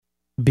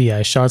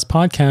VI Shots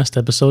Podcast,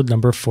 episode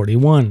number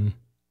 41.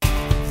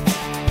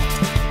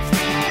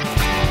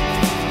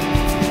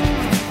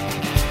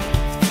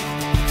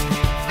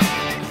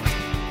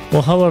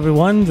 Well, hello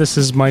everyone, this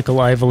is Michael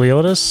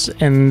Ivaliotis,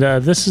 and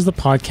this is the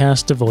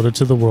podcast devoted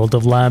to the world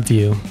of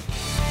LabVIEW.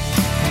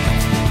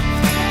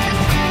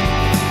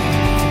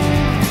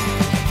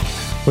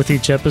 With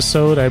each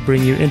episode, I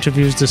bring you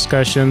interviews,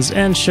 discussions,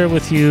 and share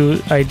with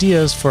you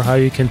ideas for how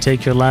you can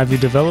take your LabVIEW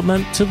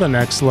development to the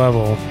next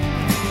level.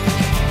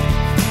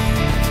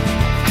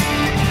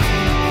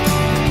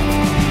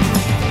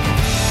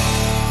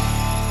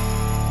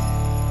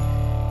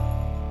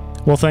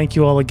 Well, thank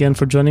you all again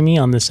for joining me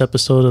on this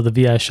episode of the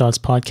VI Shots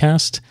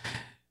podcast.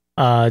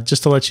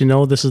 Just to let you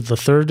know, this is the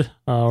third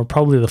or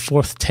probably the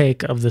fourth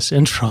take of this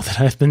intro that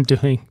I've been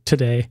doing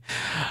today.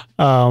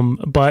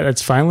 But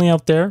it's finally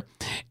out there.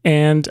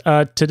 And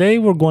today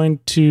we're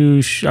going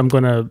to, I'm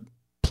going to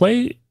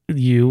play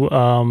you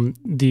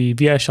the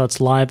VI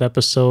Shots live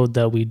episode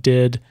that we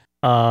did,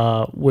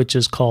 which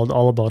is called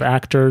All About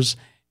Actors.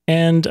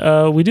 And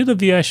we did a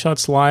VI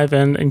Shots live.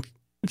 And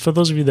for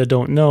those of you that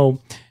don't know,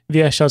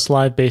 VI Shots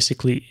Live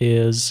basically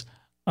is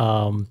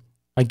a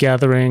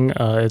gathering.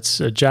 It's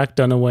Jack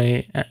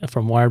Dunaway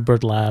from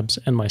Wiredbird Labs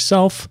and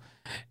myself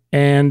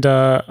and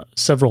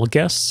several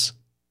guests.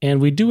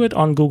 And we do it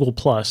on Google+.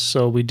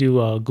 So we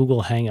do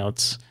Google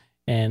Hangouts.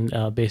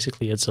 And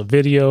basically it's a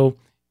video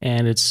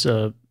and it's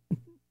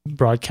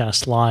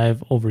broadcast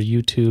live over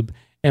YouTube.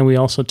 And we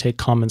also take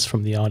comments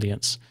from the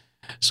audience.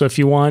 So if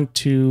you want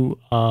to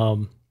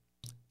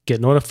get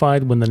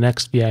notified when the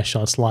next VI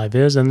Shots Live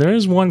is, and there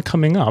is one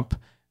coming up,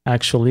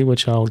 actually,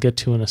 which I'll get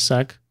to in a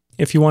sec.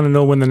 If you want to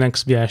know when the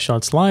next VI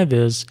Shots Live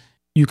is,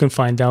 you can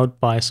find out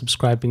by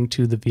subscribing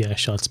to the VI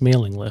Shots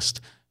mailing list.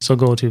 So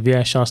go to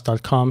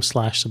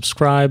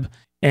vishots.com/subscribe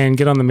and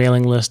get on the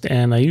mailing list.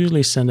 And I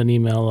usually send an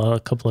email a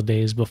couple of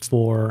days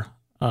before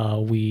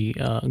we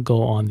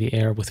go on the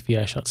air with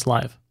VI Shots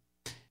Live.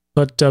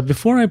 But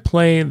before I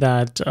play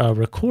that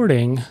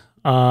recording,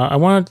 I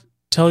want to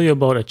tell you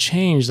about a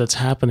change that's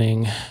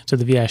happening to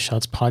the VI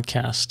Shots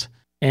podcast.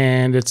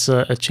 And it's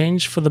a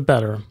change for the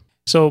better.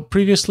 So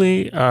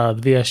previously, the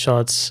VI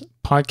Shots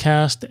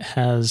podcast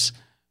has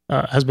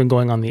been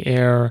going on the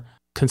air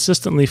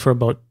consistently for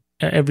about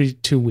every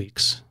 2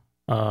 weeks,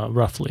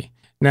 roughly.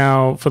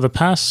 Now, for the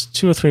past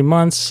 2 or 3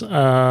 months,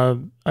 I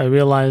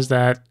realized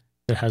that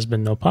there has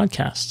been no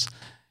podcasts.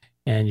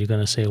 And you're going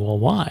to say, well,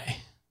 why?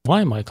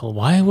 Why, Michael?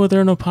 Why were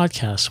there no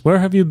podcasts? Where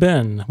have you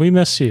been? We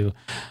miss you.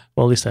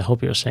 Well, at least I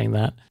hope you're saying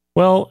that.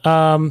 Well,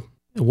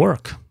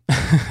 work.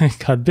 I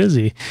got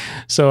busy.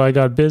 So I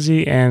got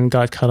busy and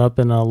got caught up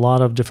in a lot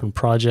of different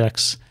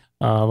projects,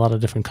 a lot of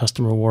different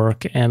customer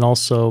work, and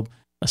also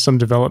some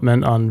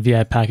development on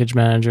VI Package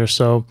Manager.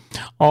 So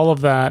all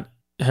of that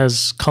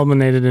has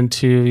culminated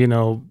into,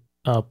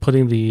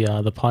 putting the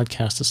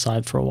podcast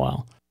aside for a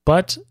while.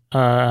 But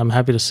I'm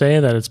happy to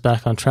say that it's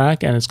back on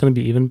track and it's going to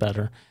be even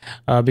better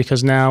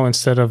because now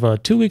instead of a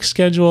 2-week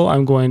schedule,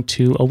 I'm going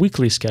to a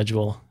weekly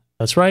schedule.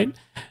 That's right.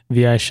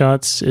 VI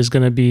Shots is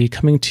going to be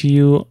coming to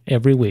you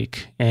every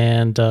week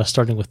and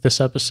starting with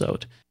this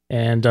episode.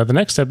 And the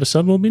next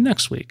episode will be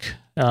next week.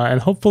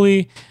 And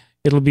hopefully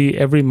it'll be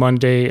every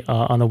Monday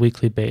on a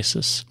weekly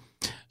basis.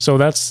 So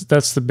that's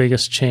the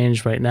biggest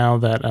change right now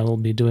that I will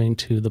be doing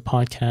to the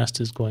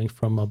podcast is going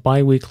from a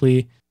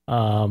bi-weekly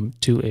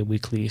to a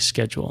weekly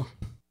schedule.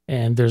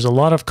 And there's a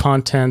lot of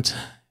content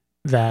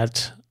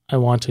that I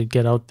want to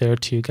get out there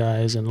to you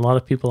guys, and a lot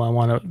of people I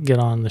want to get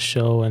on the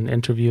show and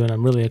interview, and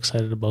I'm really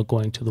excited about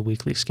going to the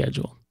weekly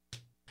schedule.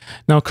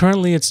 Now,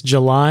 currently it's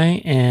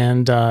July,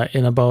 and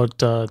in about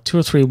 2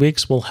 or 3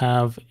 weeks, we'll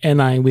have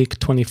NI Week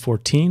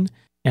 2014,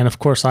 and of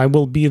course, I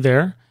will be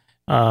there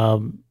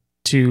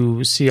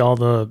to see all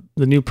the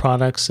new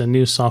products and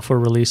new software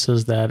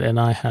releases that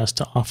NI has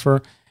to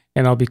offer,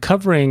 and I'll be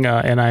covering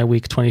NI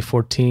Week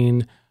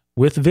 2014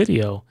 with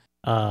video.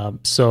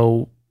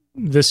 So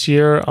this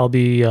year, I'll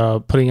be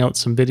putting out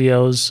some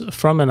videos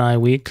from NI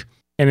Week.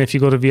 And if you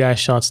go to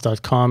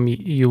vishots.com,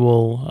 you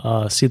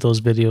will see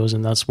those videos,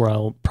 and that's where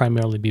I'll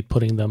primarily be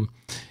putting them.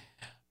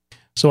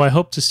 So I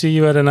hope to see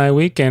you at NI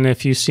Week. And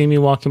if you see me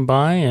walking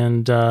by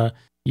and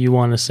you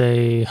want to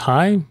say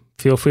hi,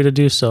 feel free to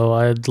do so.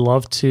 I'd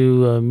love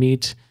to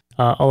meet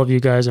all of you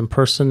guys in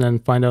person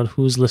and find out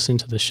who's listening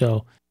to the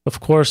show. Of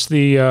course,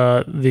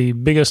 the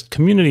biggest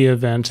community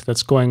event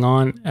that's going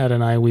on at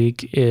NI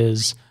Week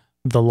is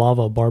the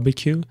Lava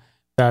Barbecue.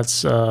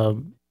 That's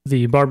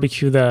the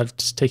barbecue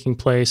that's taking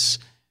place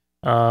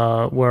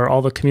where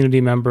all the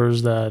community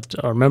members that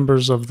are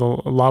members of the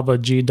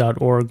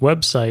lavag.org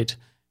website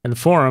and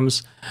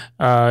forums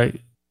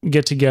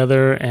get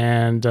together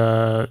and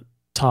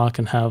talk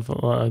and have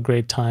a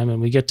great time.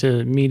 And we get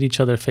to meet each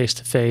other face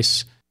to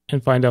face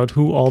and find out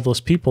who all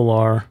those people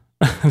are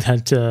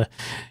that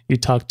you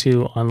talk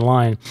to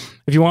online.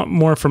 If you want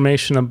more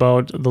information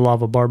about the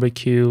Lava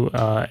Barbecue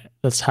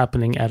that's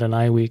happening at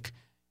NI Week,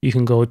 you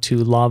can go to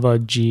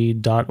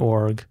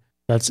lavag.org.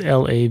 That's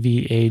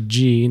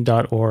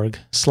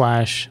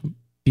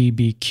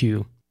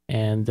lavag.org/BBQ.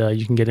 and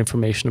you can get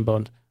information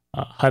about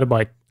how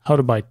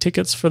to buy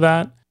tickets for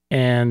that,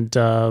 and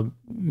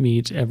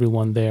meet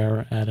everyone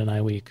there at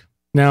NI Week.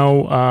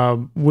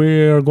 Now,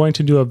 we're going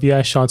to do a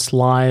VI Shots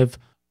Live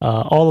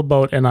all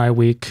about NI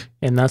Week,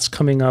 and that's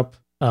coming up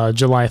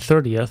July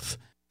 30th.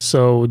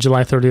 So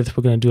July 30th,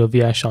 we're going to do a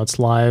VI Shots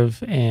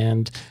Live,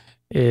 and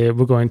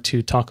we're going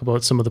to talk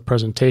about some of the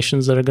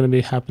presentations that are going to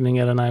be happening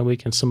at NI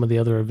Week and some of the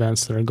other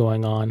events that are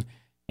going on,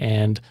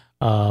 and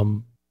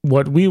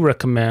what we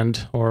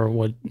recommend, or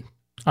what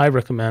I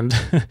recommend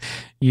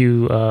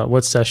you,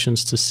 what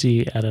sessions to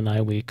see at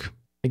NI Week.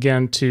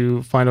 Again,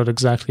 to find out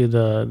exactly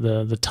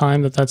the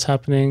time that's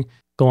happening,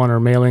 go on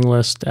our mailing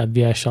list at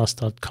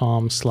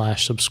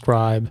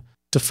vishots.com/subscribe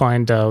to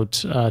find out,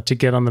 to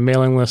get on the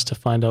mailing list to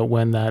find out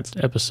when that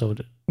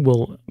episode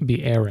will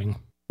be airing.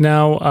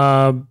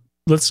 Now,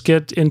 let's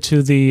get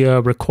into the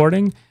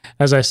recording.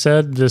 As I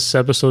said, this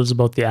episode is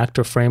about the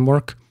actor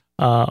framework,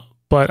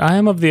 but I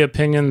am of the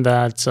opinion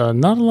that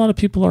not a lot of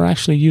people are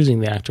actually using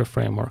the actor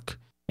framework.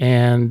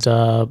 And,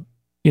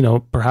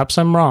 perhaps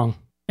I'm wrong.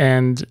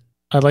 And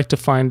I'd like to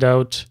find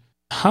out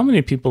how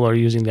many people are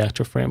using the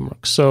actor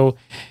framework. So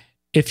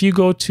if you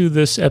go to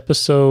this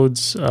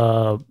episode's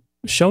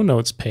show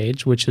notes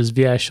page, which is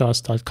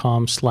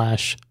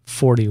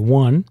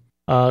vishots.com/41,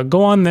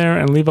 go on there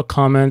and leave a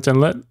comment and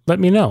let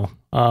me know.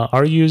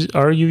 Are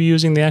you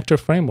using the actor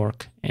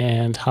framework,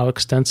 and how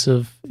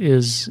extensive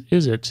is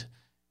it,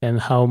 and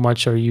how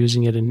much are you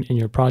using it in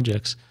your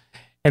projects?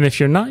 And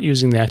if you're not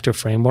using the actor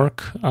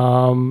framework,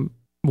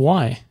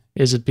 why?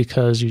 Is it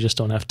because you just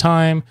don't have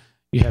time?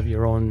 You have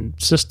your own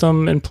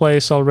system in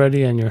place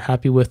already and you're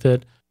happy with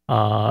it?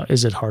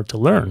 Is it hard to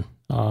learn?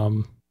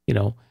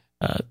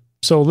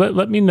 So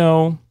let me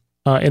know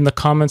in the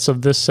comments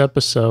of this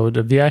episode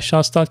at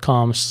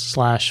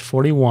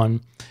vishots.com/41.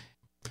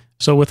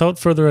 So without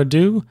further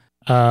ado,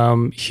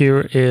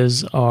 here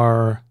is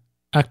our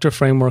actor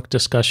framework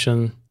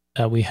discussion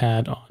that we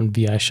had on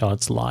VI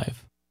Shots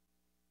Live.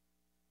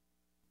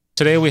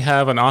 Today we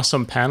have an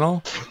awesome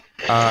panel.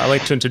 I'd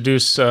like to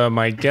introduce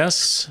my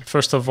guests.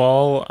 First of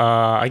all,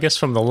 I guess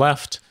from the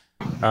left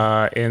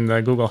in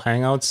the Google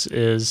Hangouts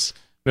is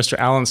Mr.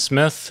 Alan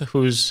Smith,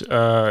 who's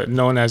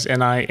known as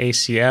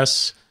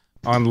NIACS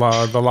on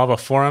the Lava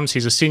forums.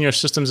 He's a senior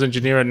systems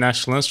engineer at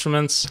National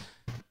Instruments.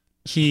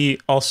 He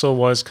also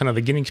was kind of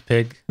the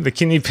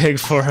guinea pig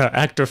for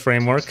Actor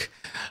Framework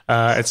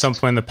at some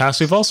point in the past.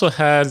 We've also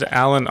had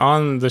Alan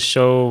on the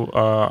show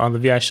on the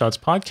VI Shots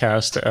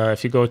podcast.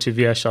 If you go to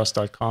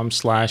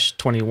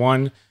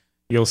vishots.com/21,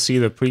 you'll see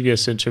the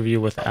previous interview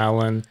with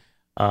Alan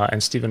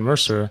and Stephen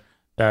Mercer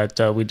that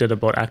we did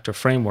about Actor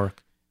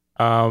Framework.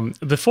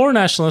 Before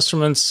National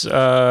Instruments,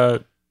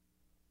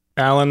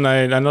 Alan,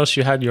 I noticed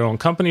you had your own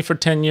company for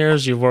 10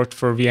 years. You've worked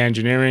for VI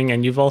Engineering,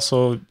 and you've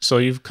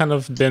kind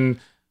of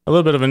been a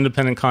little bit of an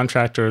independent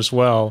contractor as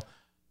well.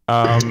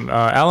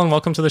 Alan,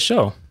 welcome to the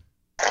show.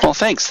 Well,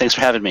 thanks. Thanks for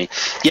having me.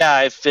 Yeah,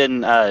 I've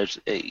been, I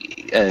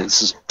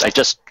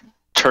just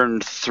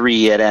turned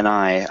 3 at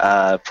NI.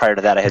 Prior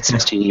to that, I had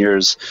 16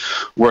 years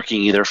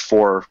working either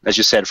for, as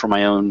you said, for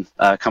my own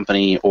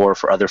company or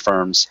for other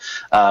firms.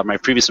 My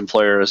previous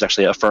employer was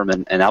actually a firm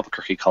in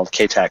Albuquerque called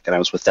K-Tech, and I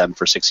was with them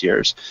for 6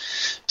 years.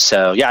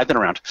 So, yeah, I've been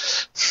around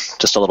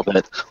just a little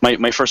bit.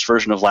 My first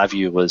version of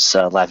LabVIEW was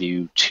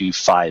LabVIEW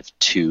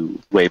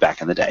 2.5.2 way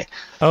back in the day.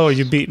 Oh,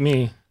 you beat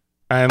me.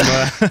 I'm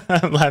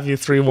LabVIEW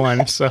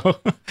 3.1, so...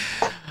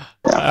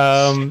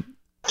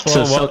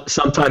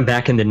 sometime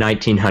back in the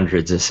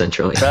 1900s,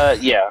 essentially.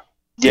 Yeah.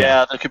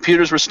 The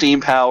computers were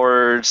steam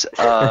powered.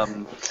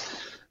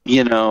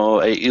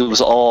 It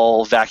was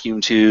all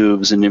vacuum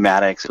tubes and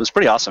pneumatics. It was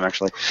pretty awesome,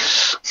 actually.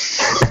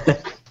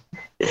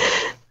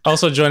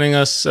 Also joining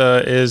us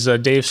is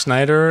Dave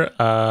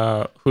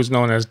Snyder, who's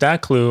known as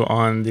Daclu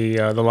on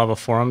the Lava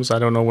forums. I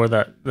don't know where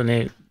the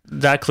name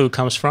Daclu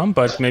comes from,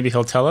 but maybe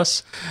he'll tell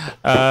us.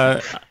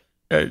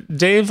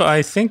 Dave,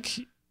 I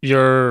think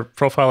your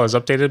profile is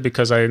updated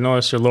because I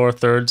noticed your lower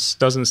thirds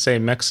doesn't say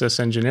Mexis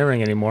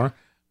Engineering anymore.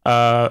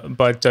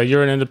 But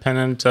you're an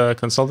independent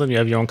consultant. You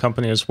have your own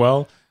company as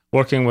well,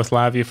 working with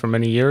LabVIEW for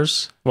many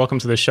years. Welcome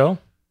to the show.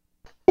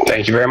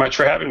 Thank you very much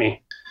for having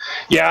me.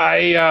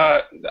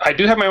 Yeah, I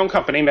do have my own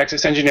company,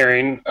 Mexis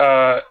Engineering,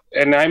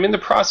 and I'm in the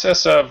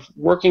process of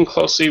working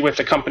closely with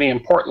a company in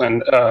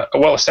Portland, a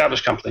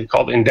well-established company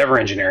called Endeavor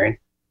Engineering,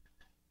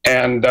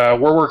 and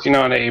we're working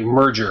on a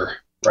merger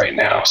right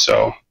now.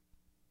 So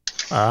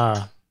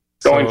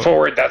going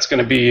forward, that's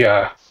going to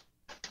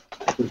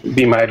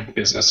be my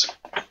business.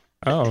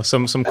 Oh,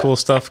 some cool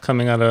stuff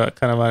coming out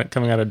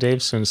of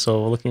Dave soon.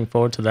 So we're looking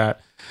forward to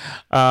that.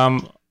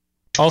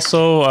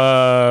 Also,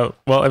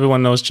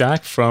 everyone knows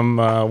Jack from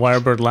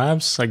Wirebird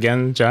Labs.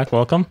 Again, Jack,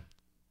 welcome.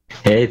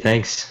 Hey,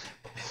 thanks.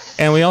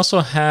 And we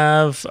also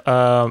have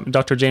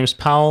Dr. James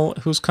Powell,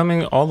 who's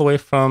coming all the way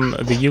from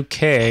the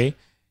UK.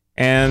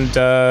 And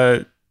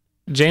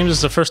James,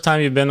 is the first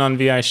time you've been on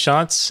VI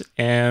Shots,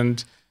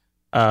 and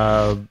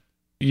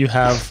you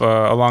have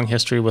a long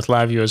history with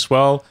LabVIEW as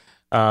well.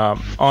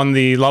 On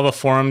the Lava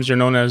forums, you're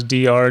known as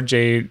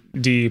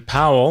DRJD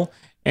Powell.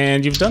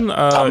 And you've done.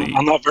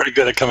 I'm not very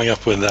good at coming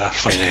up with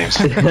funny names.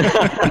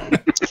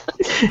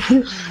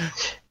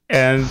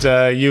 And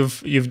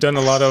you've done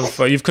a lot of.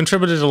 You've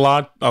contributed a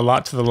lot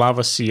to the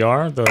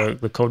LavaCR,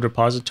 the code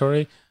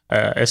repository,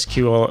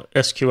 SQLite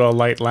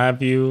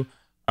LabVIEW,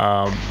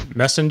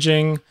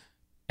 messaging.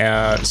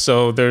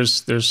 So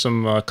there's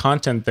some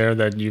content there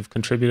that you've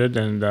contributed,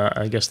 and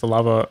I guess the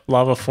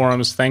Lava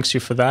forums thanks you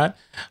for that.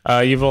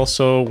 You've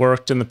also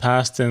worked in the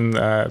past in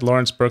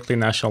Lawrence Berkeley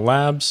National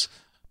Labs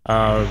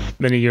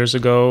many years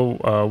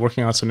ago,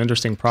 working on some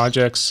interesting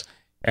projects,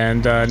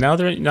 and now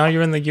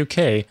you're in the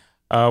UK.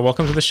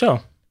 Welcome to the show.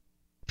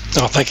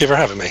 Oh, thank you for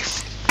having me.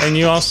 And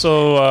you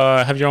also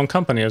have your own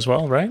company as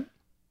well, right?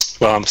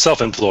 Well, I'm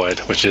self-employed,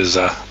 which is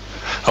a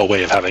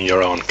way of having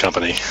your own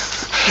company.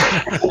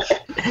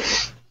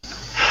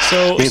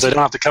 So means I don't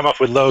have to come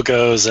up with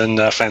logos and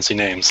fancy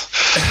names.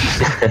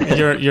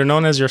 You're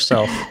known as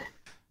yourself.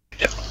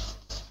 Yeah.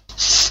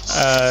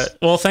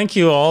 Well, thank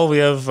you all. We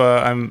have.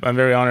 I'm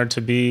very honored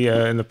to be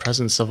in the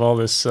presence of all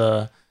this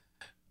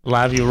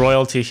LabVIEW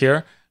royalty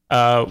here.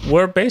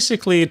 We're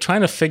basically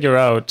trying to figure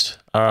out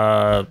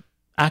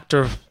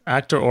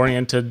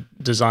actor-oriented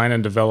design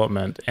and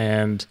development,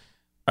 and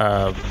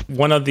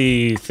one of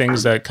the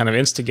things that kind of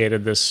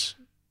instigated this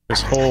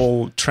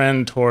whole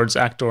trend towards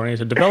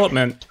actor-oriented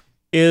development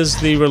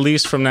is the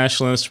release from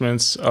National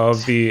Instruments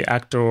of the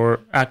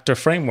actor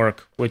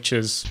framework, which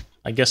is,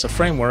 I guess, a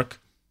framework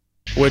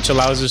which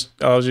allows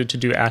you to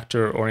do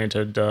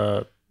actor-oriented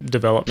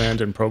development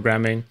and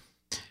programming.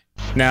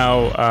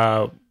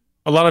 Now,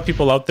 a lot of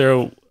people out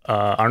there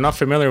are not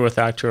familiar with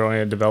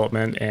actor-oriented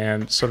development,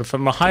 and sort of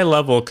from a high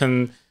level,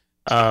 can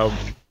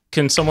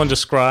someone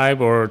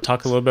describe or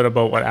talk a little bit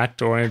about what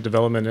actor-oriented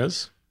development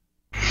is?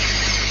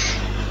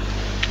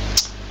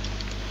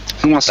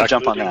 Who wants to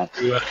jump on that?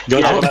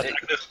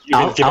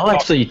 I'll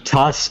actually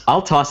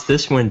toss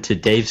this one to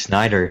Dave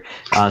Snyder,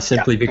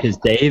 simply because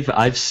Dave,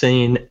 I've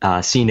seen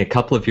a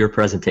couple of your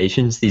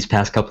presentations these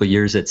past couple of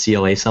years at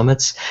CLA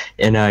summits,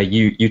 and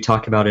you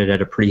talk about it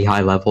at a pretty high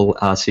level.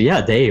 So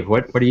yeah, Dave,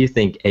 what do you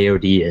think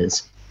AOD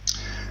is?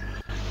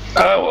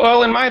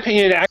 Well, in my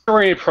opinion,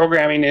 actor-oriented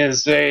programming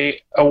is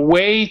a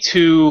way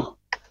to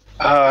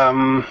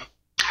how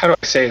do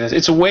I say this?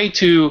 It's a way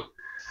to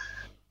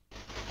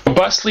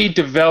robustly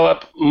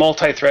develop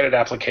multi-threaded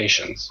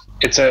applications.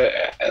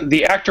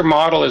 The actor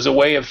model is a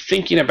way of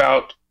thinking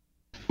about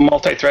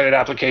multi-threaded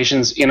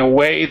applications in a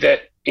way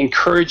that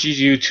encourages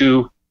you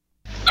to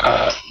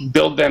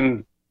build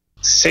them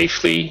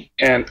safely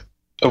and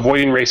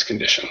avoiding race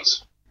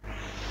conditions.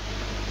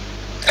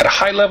 At a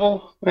high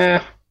level,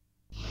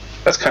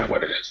 that's kind of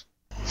what it is.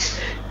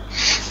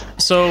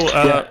 So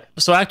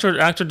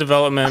actor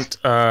development,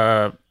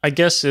 I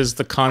guess, is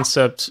the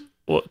concept.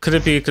 Could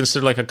it be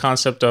considered like a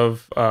concept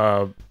of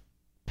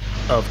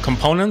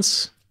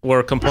components,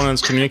 where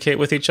components communicate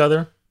with each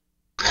other?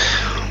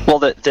 Well,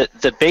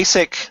 the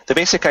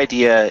basic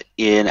idea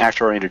in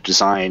actor-oriented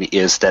design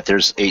is that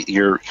there's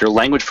your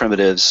language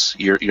primitives,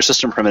 your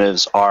system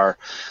primitives are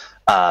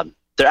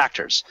they're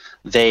actors.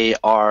 They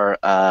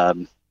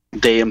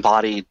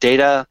embody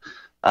data,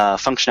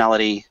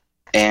 functionality,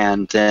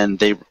 and then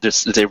they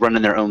run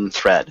in their own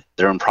thread,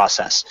 their own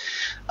process.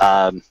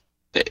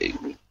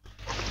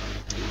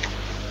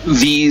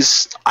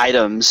 These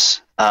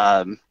items,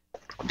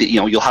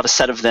 you'll have a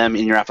set of them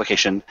in your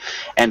application,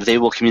 and they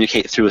will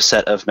communicate through a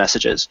set of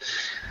messages.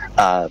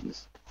 And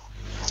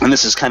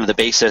this is kind of the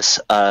basis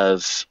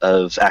of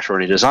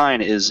actor-oriented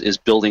design is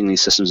building these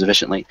systems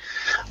efficiently.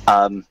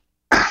 For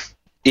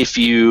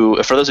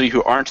those of you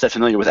who aren't that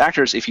familiar with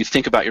actors, if you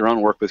think about your own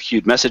work with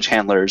queued message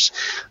handlers,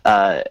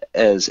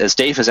 as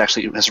Dave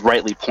has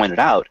rightly pointed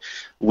out,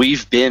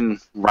 we've been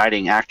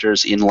writing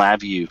actors in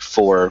LabVIEW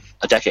for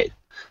a decade.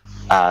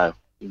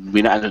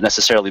 We haven't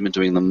necessarily been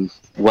doing them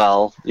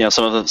well.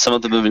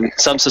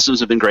 Some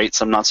systems have been great,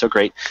 some not so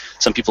great.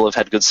 Some people have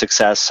had good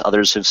success.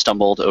 Others have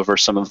stumbled over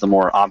some of the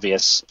more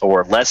obvious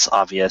or less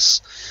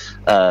obvious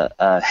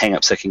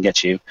hang-ups that can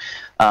get you.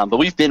 But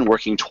we've been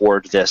working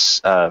toward this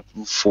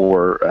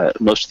for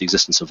most of the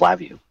existence of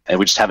LabVIEW, and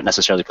we just haven't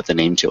necessarily put the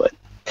name to it.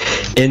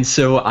 And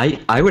so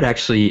I would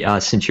actually,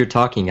 since you're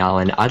talking,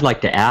 Alan, I'd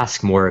like to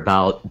ask more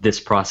about this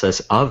process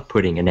of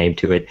putting a name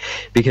to it,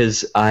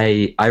 because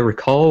I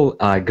recall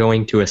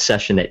going to a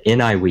session at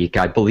NI Week.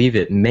 I believe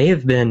it may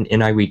have been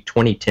NI Week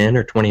 2010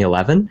 or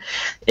 2011,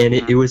 and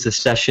it was a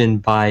session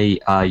by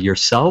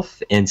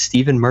yourself and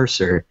Stephen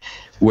Mercer,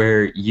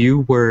 where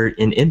you were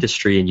in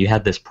industry and you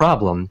had this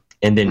problem.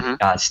 And then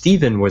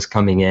Stephen was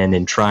coming in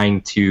and trying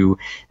to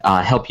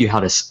help you how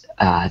to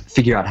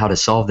figure out how to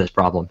solve this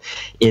problem.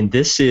 And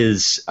this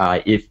is,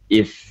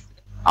 if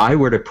I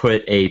were to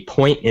put a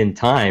point in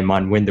time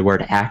on when the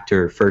word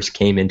actor first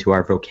came into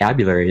our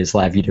vocabulary as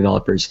LabVIEW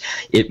developers,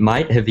 it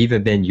might have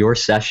even been your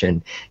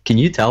session. Can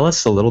you tell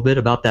us a little bit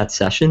about that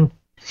session?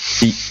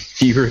 Do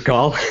you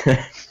recall? There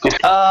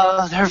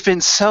have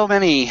been so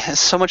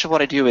much of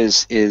what I do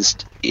is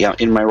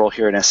in my role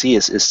here at SE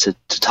is to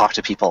talk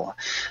to people.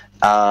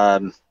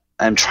 I'm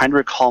trying to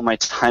recall my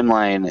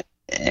timeline,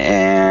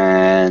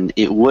 and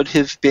it would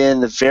have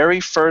been the very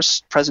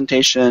first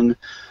presentation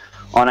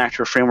on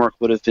Actor Framework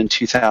would have been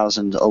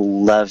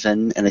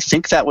 2011, and I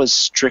think that was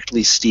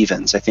strictly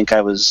Stevens. I think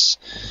I was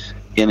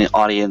in the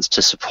audience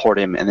to support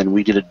him, and then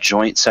we did a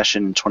joint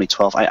session in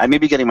 2012. I may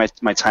be getting my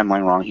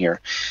timeline wrong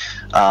here,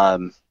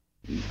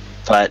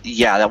 but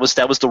yeah, that was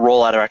the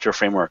rollout of Actor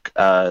Framework.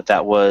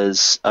 That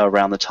was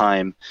around the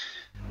time.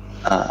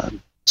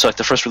 So like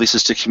the first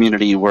releases to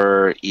community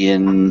were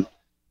in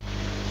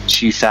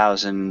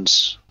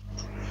 2000.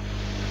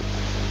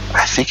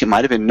 I think it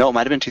might have been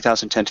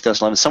 2010,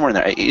 2011, somewhere in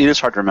there. It is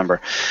hard to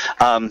remember.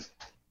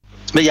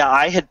 But yeah,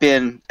 I had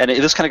been, and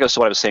this kind of goes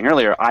to what I was saying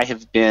earlier, I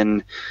have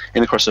been,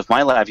 in the course of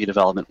my LabVIEW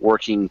development,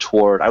 working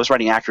toward, I was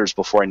writing actors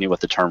before I knew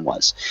what the term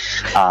was.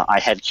 I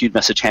had queued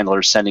message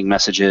handlers sending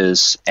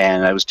messages,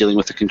 and I was dealing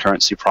with the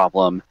concurrency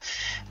problem.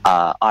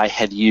 I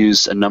had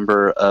used a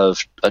number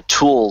of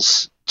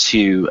tools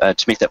to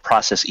make that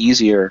process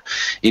easier,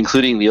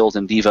 including the old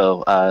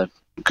Invivo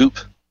Goop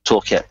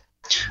toolkit.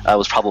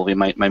 Was probably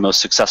my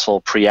most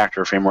successful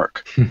pre-Actor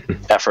Framework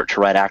effort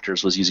to write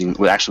actors was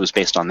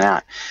based on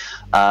that,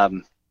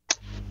 and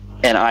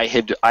I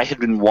had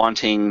been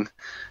wanting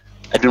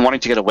to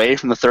get away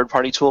from the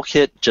third-party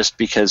toolkit just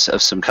because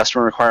of some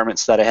customer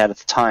requirements that I had at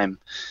the time,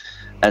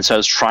 and so I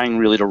was trying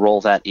really to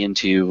roll that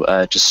into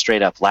just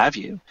straight up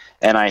LabVIEW,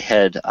 and I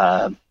had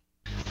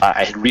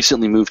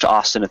recently moved to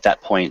Austin at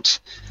that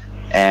point,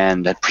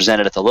 and had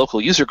presented at the local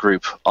user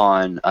group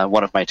on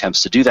one of my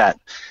attempts to do that.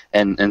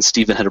 And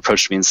Stephen had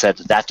approached me and said,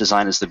 that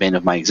design is the bane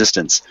of my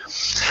existence,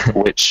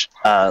 which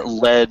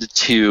led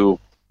to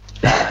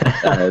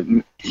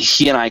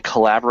he and I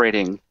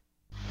collaborating.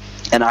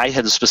 And I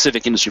had a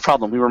specific industry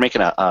problem. We were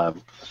making it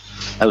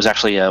was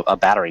actually a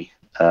battery,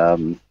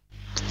 one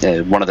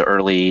of the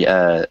early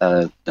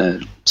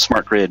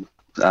smart grid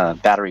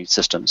battery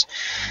systems,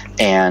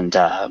 and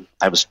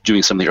I was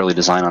doing some of the early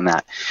design on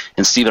that.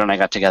 And Stephen and I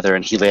got together,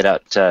 and he laid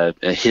out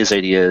his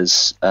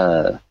ideas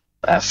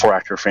for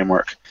Actor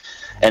Framework,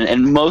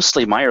 and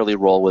mostly my early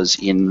role was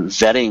in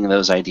vetting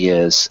those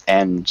ideas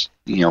and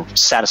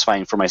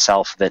satisfying for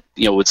myself that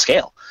would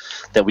scale,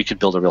 that we could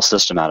build a real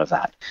system out of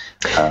that,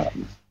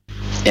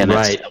 and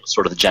right. That was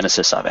sort of the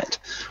genesis of it.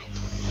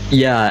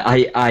 Yeah,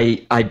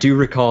 I do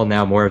recall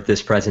now more of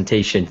this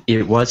presentation.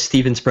 It was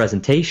Stephen's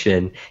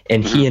presentation,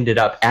 and he ended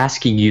up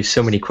asking you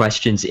so many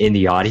questions in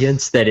the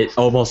audience that it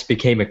almost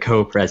became a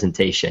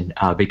co-presentation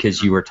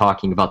because you were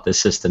talking about the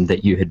system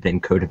that you had been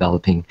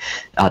co-developing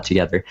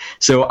together.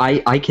 So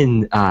I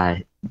can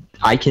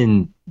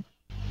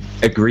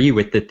agree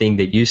with the thing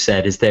that you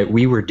said, is that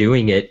we were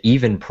doing it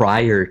even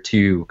prior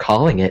to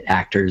calling it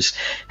actors.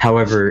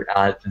 However,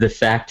 the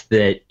fact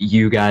that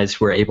you guys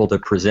were able to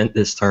present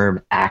this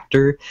term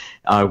actor,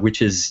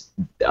 which is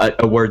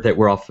a word that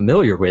we're all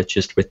familiar with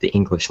just with the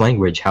English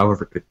language,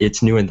 however,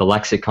 it's new in the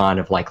lexicon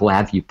of like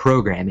LabVIEW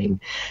programming.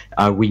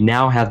 We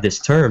now have this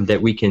term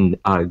that we can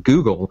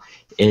Google,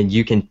 and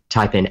you can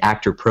type in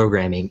actor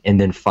programming and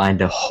then find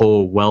a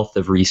whole wealth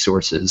of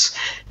resources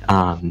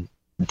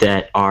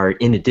that are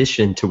in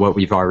addition to what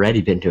we've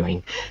already been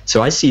doing.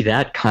 So I see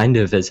that kind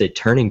of as a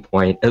turning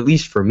point, at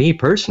least for me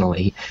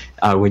personally,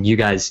 when you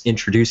guys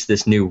introduced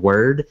this new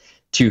word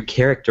to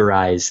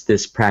characterize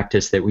this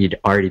practice that we'd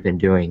already been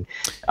doing.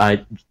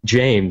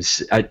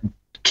 James,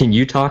 can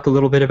you talk a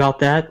little bit about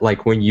that?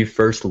 Like when you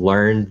first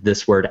learned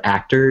this word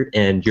actor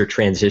and your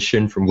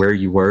transition from where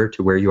you were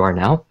to where you are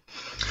now?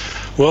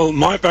 Well,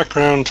 my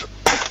background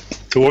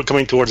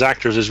coming towards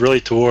actors is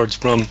really towards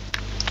from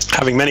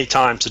having many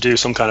times to do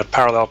some kind of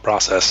parallel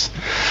process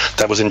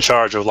that was in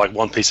charge of like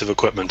one piece of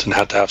equipment and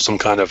had to have some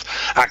kind of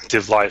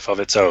active life of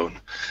its own.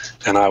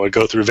 And I would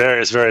go through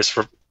various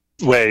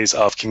ways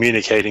of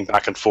communicating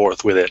back and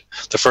forth with it.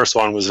 The first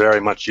one was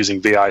very much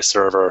using VI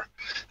server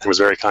and was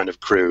very kind of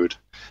crude.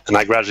 And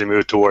I gradually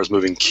moved towards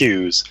moving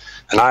queues.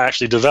 And I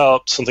actually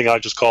developed something I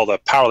just called a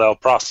parallel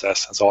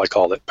process. That's all I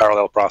called it,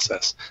 parallel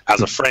process, as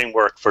a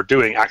framework for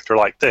doing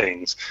actor-like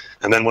things.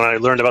 And then when I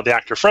learned about the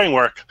actor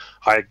framework,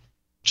 I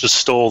just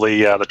stole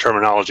the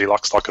terminology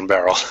lock, stock, and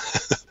barrel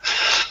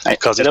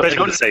because it's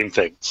basically the same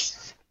thing.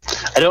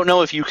 I don't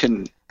know if you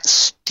can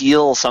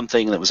steal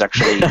something that was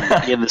actually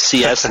in the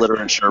CS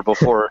literature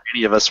before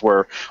any of us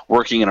were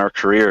working in our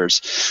careers.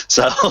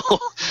 So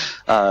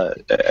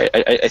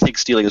I think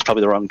stealing is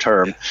probably the wrong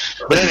term.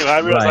 But anyway, I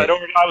realized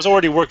I was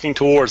already working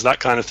towards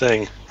that kind of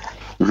thing.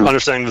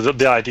 Understanding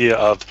the idea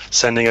of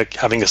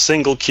having a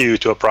single queue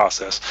to a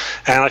process.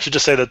 And I should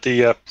just say that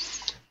the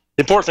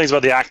important things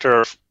about the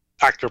actor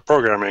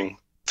programming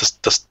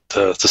to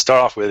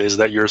start off with is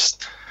that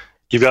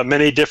you've got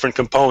many different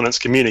components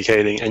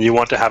communicating, and you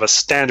want to have a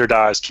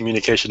standardized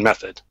communication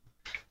method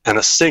and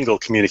a single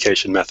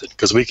communication method,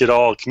 because we could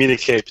all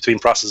communicate between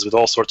processes with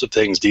all sorts of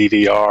things,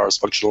 DVRs,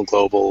 functional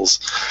globals,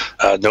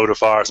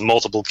 notifiers,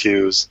 multiple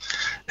queues,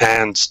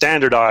 and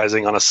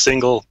standardizing on a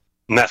single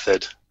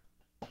method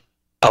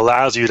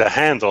allows you to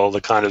handle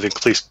the kind of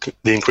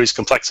increased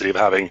complexity of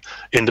having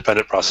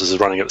independent processes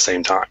running at the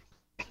same time.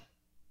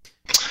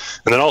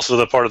 And then also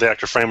the part of the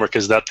actor framework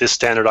is that this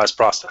standardized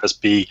process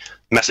be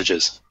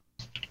messages.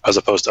 as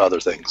opposed to other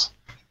things.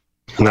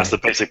 And that's the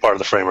basic part of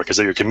the framework, is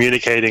that you're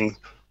communicating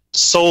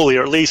solely,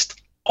 or at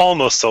least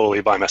almost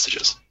solely, by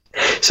messages.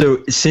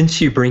 So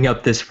since you bring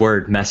up this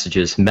word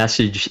messages,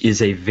 message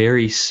is a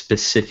very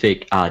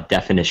specific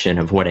definition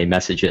of what a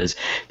message is,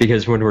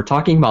 because when we're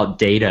talking about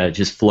data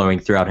just flowing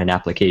throughout an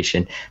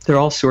application, there are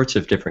all sorts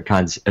of different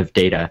kinds of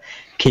data.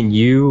 Can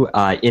you,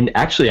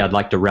 actually I'd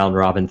like to round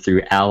robin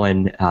through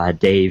Alan,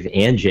 Dave,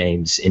 and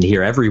James and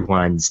hear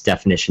everyone's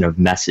definition of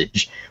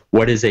message.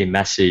 What is a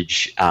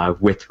message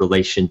with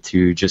relation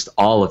to just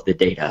all of the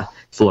data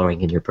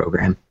flowing in your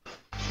program?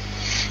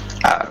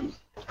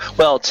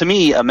 Well, to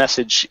me, a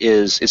message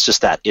is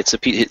just that. It's a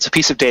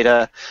piece of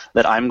data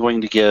that I'm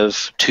going to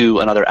give to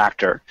another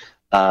actor.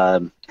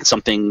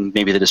 Something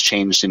maybe that has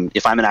changed,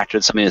 if I'm an actor,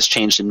 something has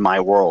changed in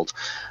my world.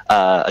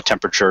 A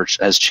temperature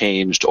has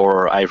changed,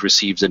 or I've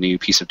received a new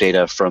piece of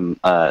data from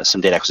some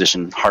data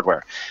acquisition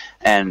hardware.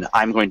 And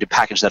I'm going to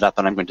package that up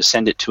and I'm going to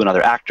send it to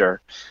another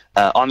actor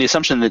on the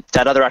assumption that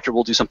that other actor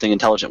will do something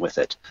intelligent with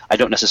it. I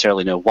don't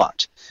necessarily know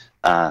what,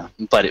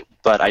 but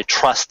I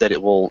trust that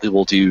it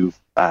will do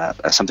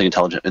something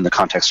intelligent in the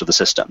context of the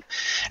system.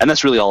 And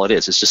that's really all it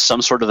is. It's just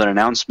some sort of an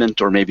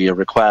announcement or maybe a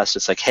request.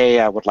 It's like,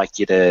 hey, I would like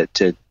you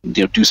to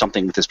do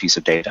something with this piece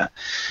of data.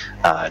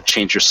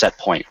 Change your set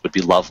point would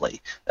be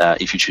lovely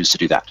if you choose to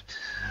do that.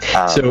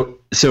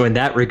 So in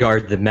that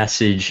regard, the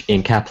message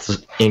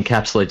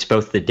encapsulates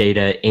both the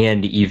data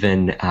and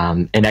even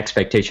an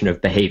expectation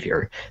of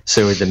behavior.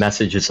 So the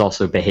message is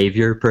also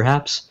behavior,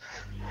 perhaps?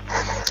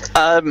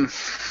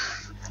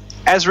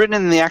 As written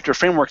in the actor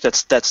framework,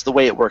 that's the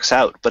way it works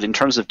out. But in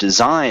terms of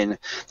design,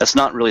 that's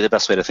not really the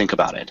best way to think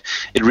about it.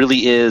 It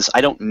really is,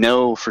 I don't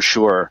know for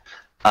sure.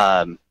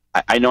 I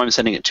know I'm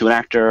sending it to an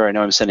actor. I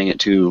know I'm sending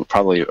it to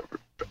probably,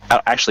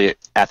 actually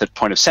at the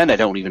point of send, I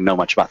don't even know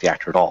much about the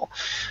actor at all.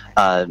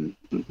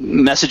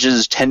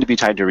 Messages tend to be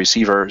tied to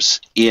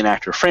receivers in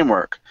actor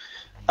framework.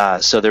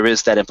 So there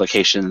is that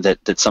implication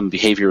that some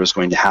behavior is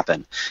going to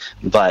happen.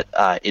 But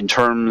in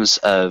terms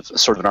of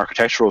sort of an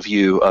architectural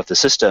view of the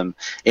system,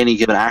 any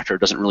given actor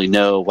doesn't really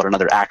know what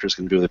another actor is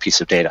going to do with a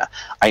piece of data.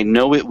 I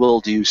know it will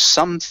do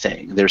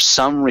something. There's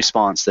some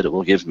response that it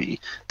will give me.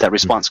 That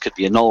response could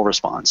be a null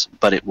response,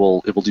 but it will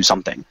do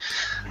something.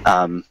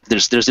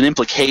 There's an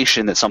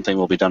implication that something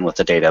will be done with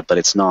the data, but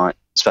it's not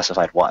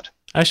specified what.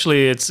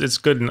 Actually, it's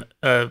good.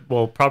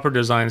 Well, proper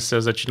design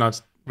says that you're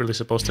not really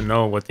supposed to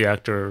know what the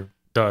actor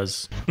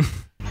does.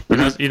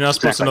 You're not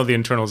supposed to know the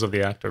internals of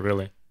the actor,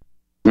 really.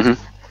 Well,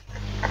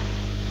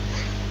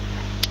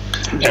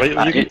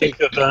 you can think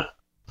of that.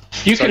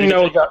 You can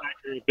know that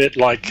a bit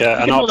like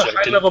an object. The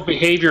high-level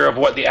behavior of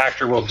what the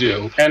actor will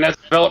do, and as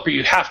a developer,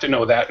 you have to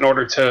know that in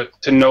order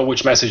to know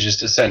which messages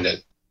to send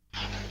it.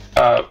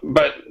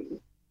 But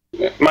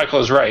Michael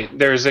is right.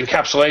 There's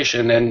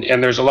encapsulation,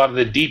 and there's a lot of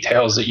the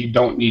details that you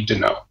don't need to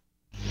know.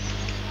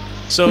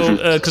 So,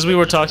 because we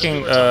were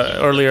talking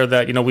earlier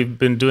that we've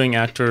been doing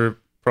actor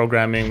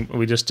programming,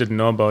 we just didn't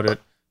know about it.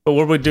 But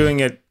were we doing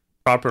it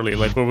properly?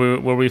 Like,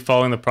 were we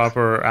following the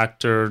proper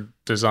actor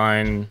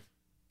design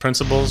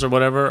principles or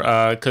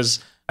whatever? Because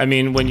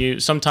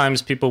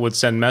sometimes people would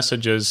send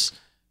messages,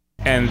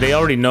 and they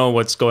already know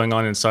what's going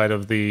on inside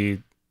of the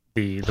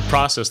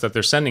process that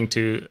they're sending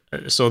to.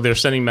 So they're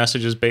sending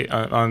messages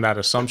on that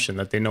assumption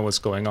that they know what's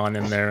going on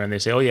in there, and they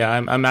say, "Oh yeah,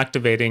 I'm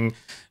activating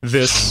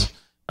this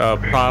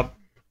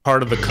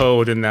part of the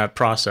code in that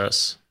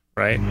process."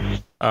 Right?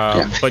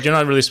 But you're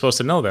not really supposed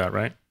to know that,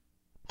 right?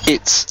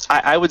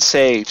 I would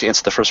say, to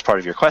answer the first part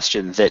of your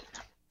question, that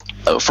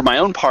for my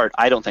own part,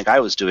 I don't think I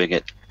was doing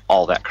it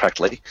all that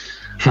correctly.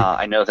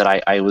 I know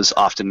that I was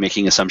often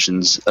making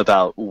assumptions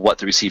about what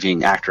the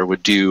receiving actor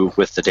would do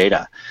with the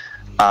data.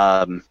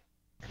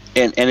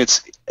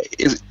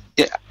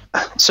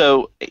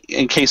 So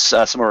in case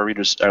some of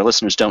our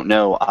listeners don't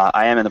know,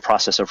 I am in the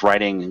process of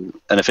writing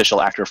an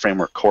official actor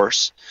framework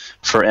course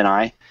for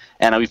NI.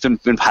 And we've been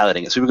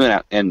piloting it. So we've been going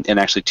out and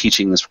actually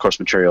teaching this course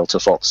material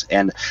to folks.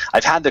 And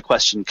I've had the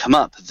question come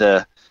up,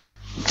 you're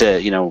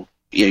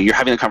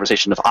having the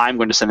conversation of, I'm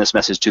going to send this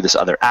message to this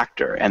other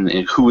actor, and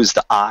who is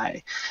the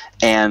I?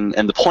 And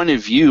the point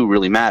of view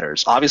really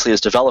matters. Obviously,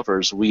 as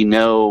developers, we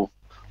know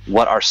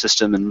what our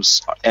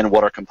systems and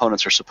what our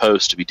components are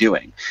supposed to be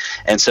doing.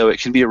 And so it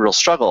can be a real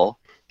struggle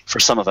for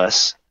some of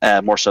us,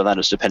 more so than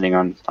others, depending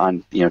on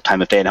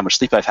time of day and how much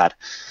sleep I've had,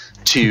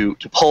 to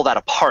pull that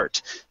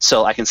apart.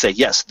 So I can say,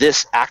 yes,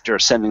 this actor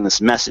sending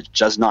this message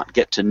does not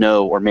get to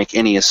know or make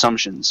any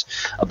assumptions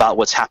about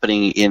what's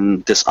happening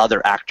in this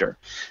other actor,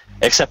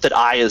 except that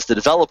I, as the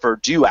developer,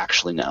 do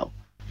actually know.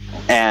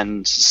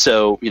 And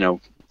so,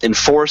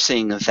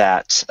 enforcing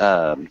that,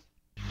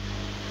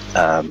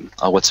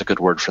 what's a good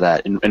word for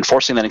that?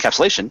 Enforcing that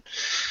encapsulation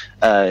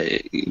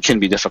can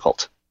be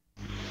difficult.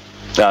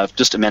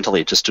 Just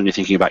mentally, just when you're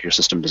thinking about your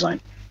system design.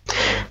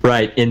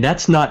 Right, and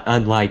that's not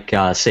unlike,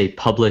 say,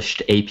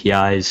 published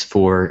APIs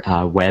for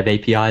web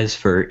APIs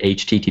for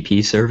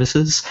HTTP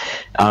services,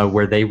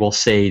 where they will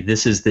say,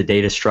 this is the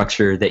data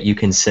structure that you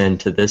can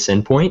send to this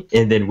endpoint,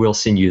 and then we'll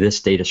send you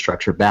this data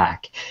structure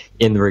back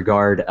in the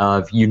regard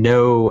of,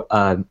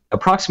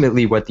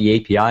 approximately what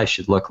the API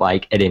should look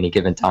like at any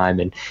given time,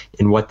 and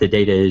what the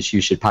data is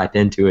you should pipe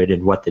into it,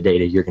 and what the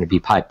data you're going to be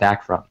piped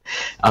back from,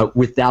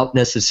 without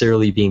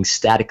necessarily being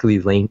statically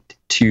linked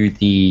to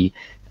the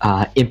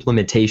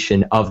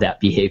implementation of that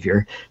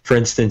behavior. For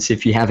instance,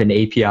 if you have an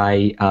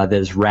API that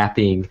is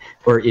wrapping,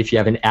 or if you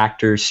have an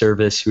actor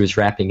service who is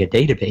wrapping a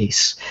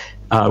database,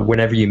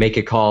 whenever you make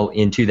a call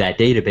into that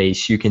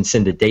database, you can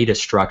send a data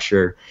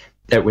structure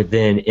that would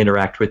then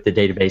interact with the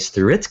database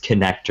through its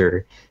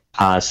connector.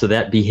 So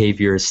that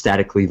behavior is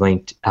statically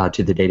linked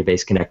to the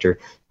database connector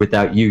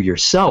without you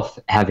yourself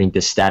having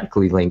to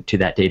statically link to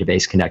that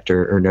database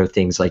connector or know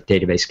things like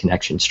database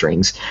connection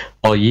strings.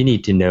 All you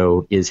need to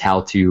know is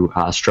how to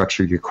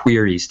structure your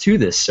queries to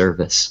this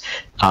service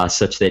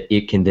such that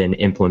it can then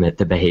implement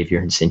the behavior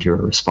and send you a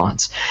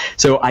response.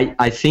 So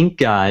I think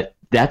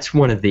that's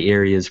one of the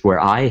areas where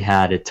I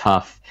had a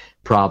tough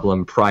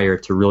problem prior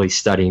to really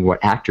studying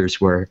what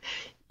actors were,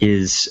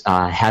 is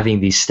having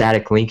these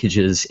static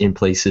linkages in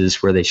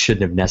places where they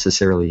shouldn't have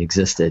necessarily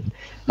existed.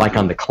 Like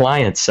on the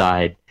client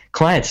side,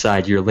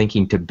 you're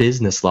linking to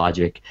business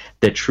logic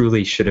that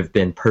truly should have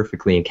been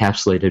perfectly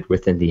encapsulated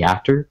within the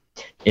actor,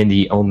 and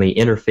the only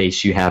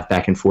interface you have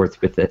back and forth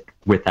with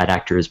that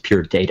actor is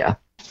pure data.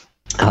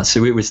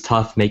 So it was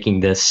tough making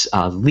this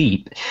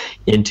leap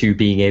into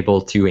being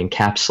able to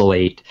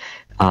encapsulate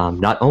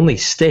not only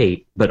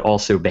state, but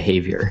also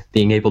behavior.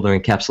 Being able to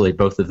encapsulate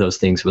both of those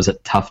things was a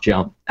tough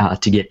jump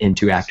to get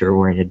into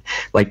actor-oriented,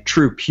 like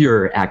true,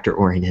 pure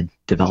actor-oriented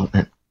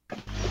development.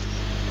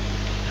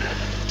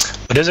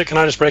 But can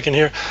I just break in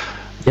here?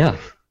 Yeah.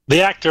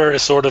 The actor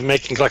is sort of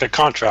making like a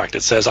contract.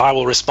 It says, I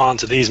will respond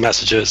to these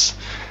messages,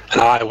 and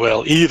I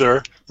will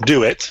either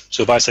do it.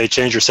 So if I say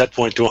change your set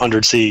point to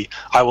 100C,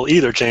 I will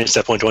either change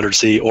set point to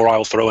 100C, or I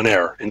will throw an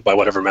error by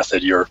whatever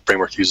method your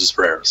framework uses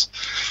for errors.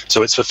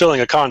 So it's fulfilling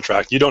a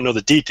contract. You don't know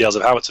the details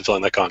of how it's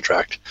fulfilling that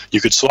contract.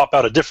 You could swap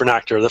out a different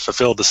actor that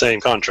fulfilled the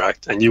same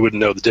contract, and you wouldn't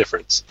know the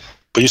difference.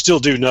 But you still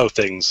do know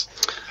things.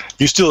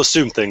 You still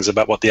assume things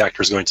about what the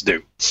actor is going to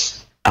do.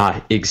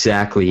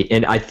 Exactly.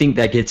 And I think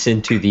that gets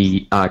into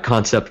the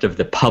concept of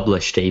the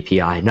published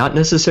API. Not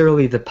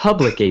necessarily the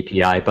public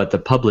API, but the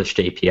published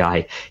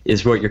API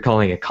is what you're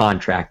calling a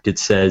contract. It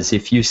says,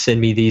 if you send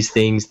me these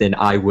things, then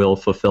I will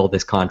fulfill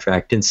this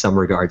contract in some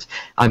regards.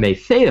 I may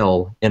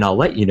fail, and I'll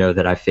let you know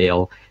that I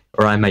fail,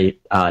 or I may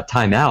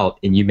time out,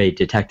 and you may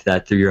detect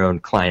that through your own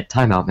client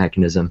timeout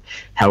mechanism.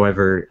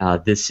 However,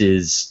 this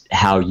is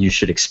how you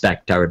should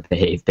expect I would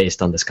behave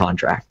based on this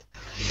contract.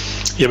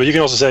 Yeah, but you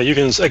can also say, you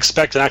can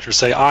expect an actor to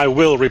say, I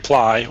will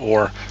reply,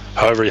 or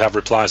however you have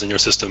replies in your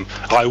system,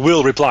 I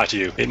will reply to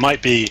you. It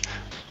might be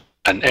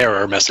an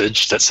error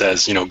message that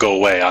says, go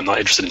away, I'm not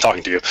interested in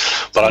talking to you,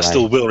 but I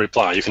still will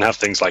reply. You can have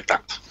things like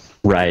that.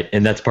 Right,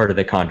 and that's part of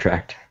the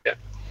contract. Yeah.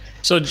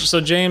 So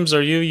James,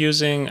 are you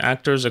using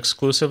actors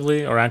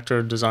exclusively or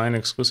actor design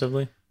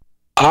exclusively?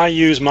 I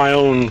use my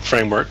own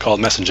framework called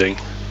messaging.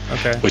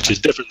 Okay. Which is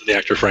different than the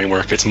actor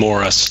framework. It's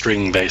more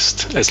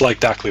string-based. It's like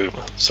DACLU.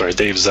 Sorry,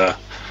 Dave's...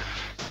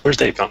 where's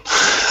Dave gone?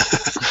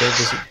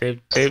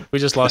 Dave, we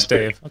just lost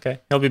Dave. Okay,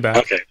 he'll be back.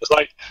 Okay,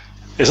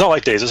 it's not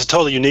like Dave's. It's a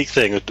totally unique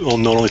thing, well,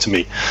 not only to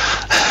me,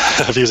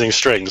 of using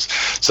strings.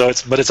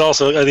 But it's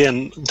also, at the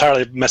end,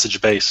 entirely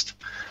message-based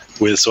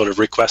with sort of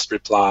request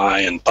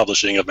reply and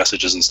publishing of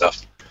messages and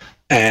stuff.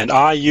 And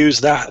I use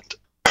that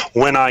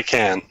when I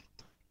can,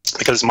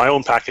 because it's my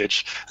own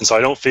package, and so I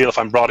don't feel if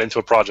I'm brought into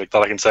a project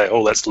that I can say,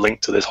 oh, let's link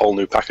to this whole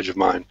new package of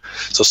mine.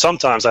 So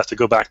sometimes I have to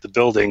go back to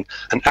building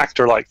an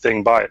actor-like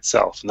thing by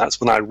itself, and that's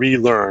when I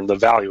relearn the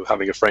value of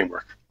having a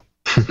framework.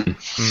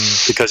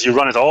 Because you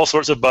run into all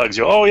sorts of bugs.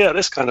 You go, oh yeah,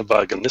 this kind of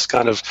bug and this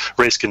kind of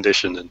race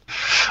condition, and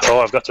oh,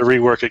 I've got to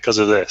rework it because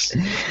of this.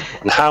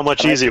 And how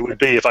much easier it would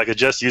be if I could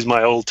just use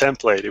my old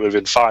template. It would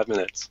have been 5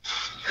 minutes.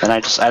 And I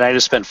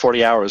just spent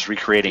 40 hours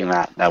recreating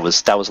that. That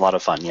was a lot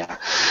of fun. Yeah.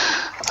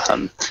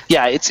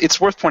 Yeah,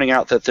 it's worth pointing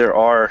out that there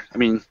are. I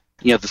mean,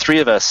 the three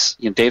of us.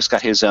 Dave's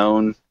got his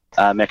own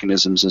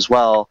mechanisms as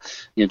well.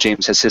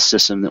 James has his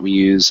system that we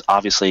use,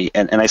 obviously,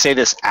 and I say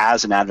this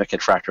as an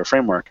advocate for Actor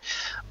Framework.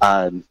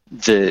 AF's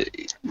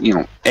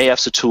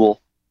a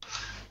tool.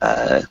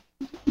 The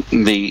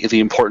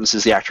importance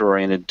is the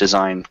actor-oriented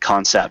design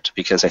concept,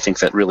 because I think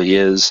that really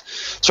is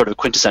sort of a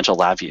quintessential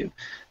LabVIEW.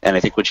 And I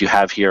think what you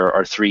have here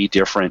are three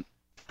different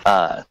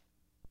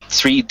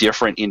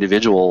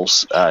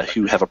individuals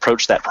who have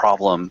approached that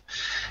problem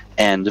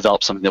and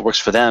developed something that works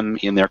for them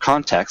in their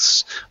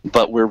contexts,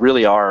 but we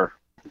really are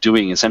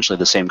doing essentially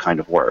the same kind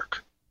of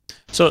work.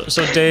 So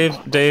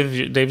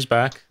Dave's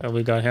back.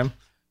 We got him.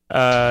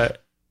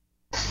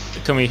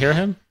 Can we hear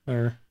him?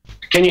 Or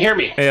can you hear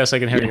me? Yes, I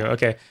can hear you.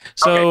 Okay.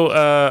 So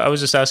I was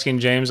just asking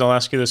James. I'll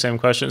ask you the same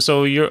question.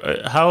 So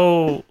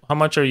how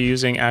much are you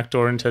using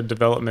actor-oriented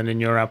development in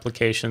your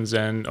applications,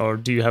 or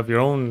do you have your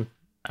own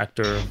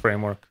actor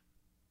framework?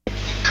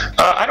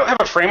 I don't have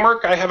a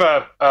framework. I have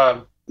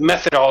a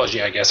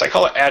methodology, I guess. I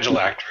call it Agile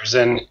Actors.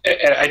 And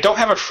I don't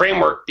have a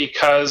framework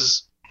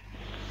because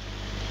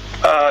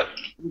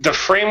the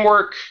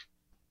framework,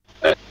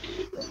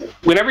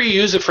 whenever you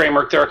use a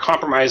framework, there are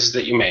compromises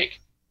that you make.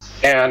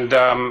 And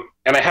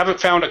I haven't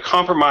found a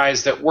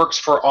compromise that works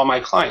for all my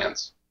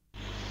clients.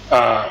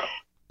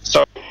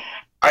 So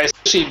I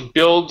essentially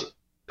build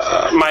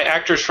my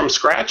actors from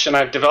scratch, and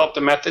I've developed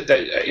a method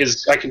that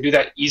I can do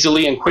that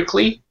easily and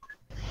quickly,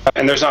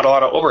 and there's not a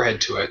lot of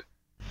overhead to it.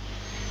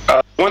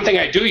 One thing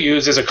I do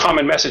use is a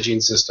common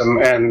messaging system,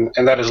 and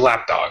that is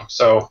LabVIEW.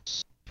 So,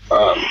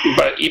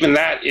 but even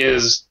that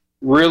is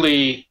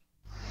really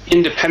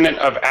independent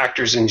of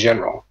actors in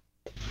general.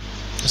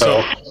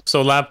 So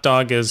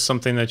LabVIEW is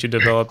something that you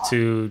developed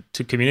to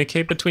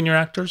communicate between your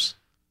actors?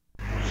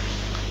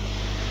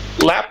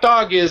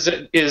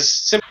 LabVIEW is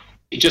simply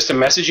just a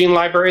messaging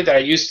library that I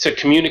use to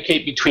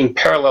communicate between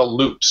parallel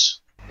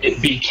loops.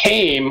 It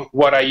became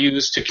what I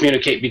use to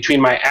communicate between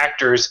my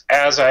actors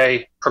as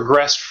I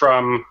progressed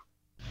from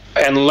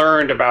and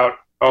learned about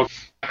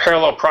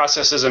parallel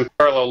processes and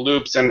parallel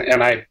loops, and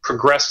I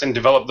progressed and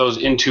developed those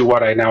into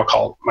what I now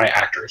call my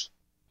actors.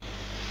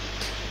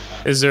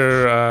 Is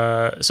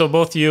there so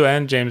both you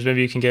and James,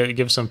 maybe you can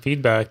give some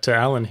feedback to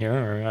Alan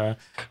here,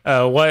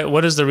 or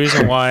what is the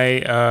reason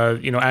why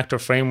actor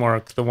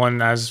framework, the one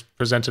as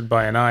presented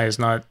by NI, is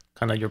not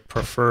kind of your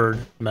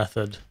preferred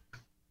method?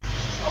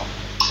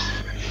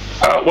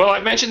 Well,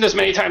 I've mentioned this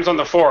many times on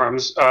the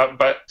forums,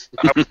 but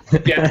I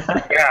get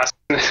asked.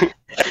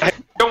 I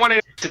don't want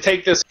to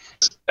take this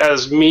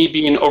as me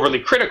being overly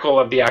critical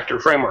of the actor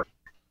framework.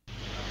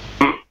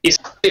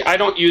 Essentially, I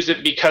don't use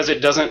it because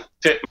it doesn't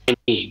fit my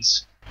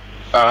needs.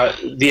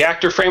 The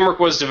actor framework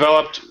was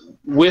developed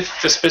with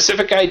the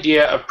specific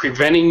idea of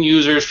preventing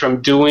users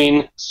from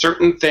doing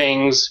certain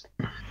things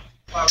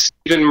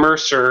Stephen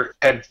Mercer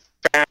had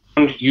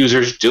found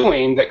users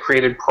doing that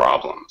created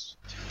problems.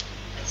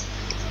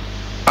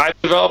 I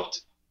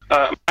developed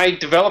my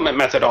development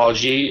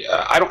methodology.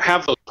 I don't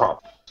have those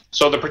problems.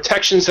 So the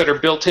protections that are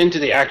built into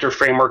the actor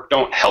framework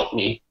don't help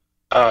me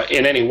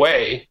in any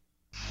way.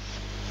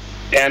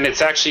 And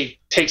it actually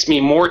takes me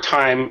more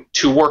time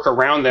to work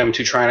around them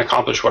to try and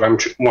accomplish what I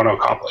want to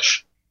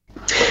accomplish.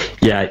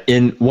 Yeah,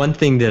 and one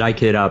thing that I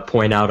could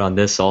point out on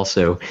this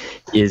also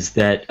is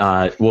that,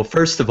 well,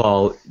 first of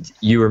all,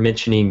 you were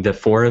mentioning the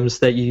forums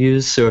that you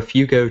use. So if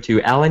you go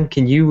to, Alan,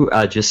 can you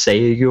just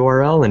say a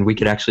URL, and we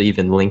could actually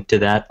even link to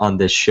that on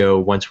this show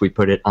once we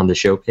put it on the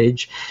show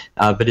page.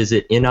 But is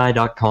it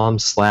ni.com/actor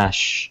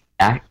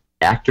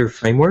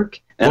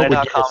framework?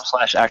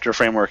 ni.com/actor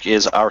framework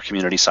is our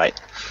community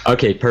site.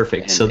 Okay,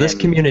 perfect. So this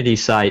community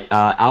site,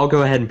 I'll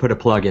go ahead and put a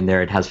plug in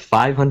there. It has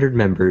 500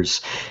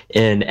 members,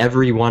 and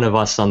every one of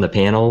us on the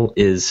panel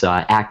is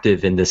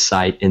active in this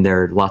site, and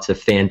there are lots of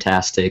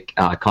fantastic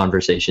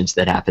conversations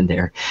that happen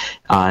there.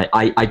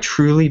 I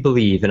truly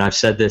believe, and I've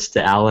said this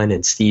to Alan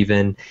and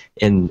Stephen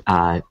and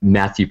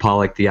Matthew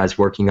Pollock, the guys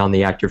working on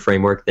the actor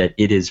framework, that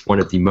it is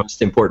one of the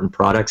most important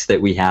products that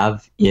we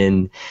have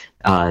in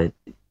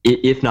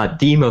if not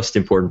the most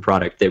important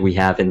product that we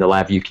have in the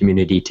LabVIEW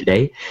community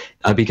today,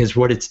 because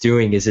what it's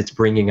doing is it's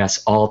bringing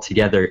us all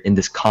together in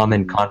this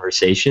common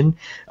conversation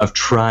of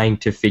trying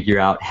to figure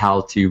out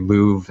how to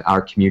move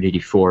our community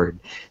forward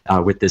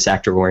with this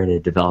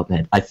actor-oriented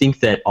development. I think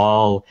that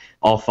all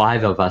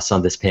five of us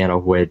on this panel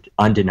would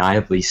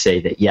undeniably say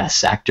that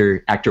yes,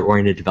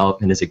 actor-oriented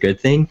development is a good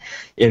thing,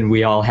 and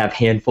we all have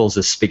handfuls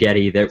of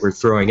spaghetti that we're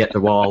throwing at the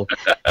wall,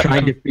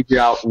 trying to figure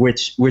out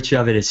which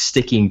of it is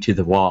sticking to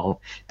the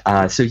wall.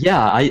 So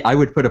yeah, I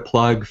would put a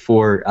plug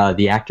for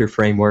the actor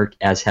framework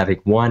as having,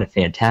 one, a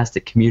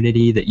fantastic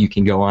community that you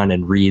can go on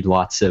and read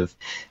lots of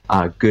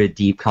good,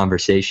 deep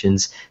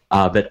conversations,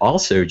 but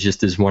also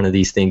just as one of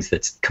these things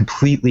that's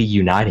completely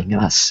uniting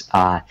us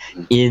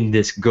in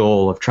this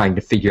goal of trying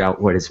to figure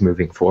out what is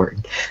moving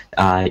forward.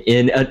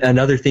 And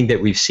another thing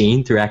that we've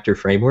seen through Actor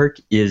Framework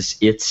is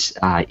its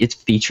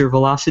feature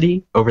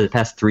velocity over the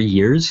past 3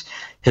 years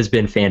has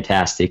been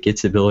fantastic.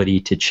 Its ability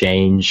to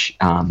change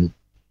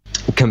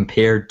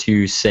compared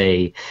to,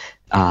 say,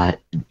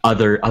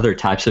 other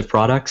types of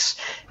products,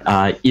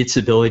 its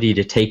ability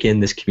to take in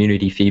this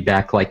community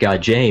feedback. Like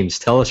James,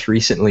 tell us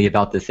recently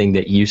about the thing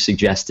that you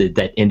suggested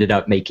that ended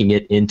up making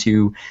it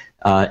into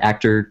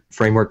Actor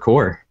Framework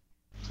Core.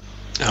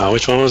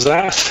 Which one was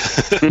that?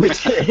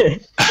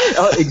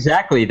 Oh,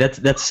 exactly.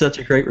 That's such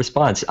a great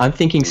response. I'm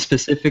thinking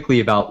specifically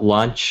about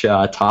launch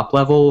top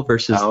level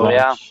versus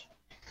launch.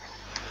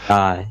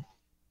 Yeah.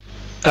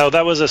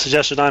 That was a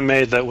suggestion I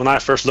made, that when I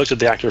first looked at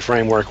the Actor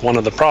Framework, one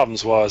of the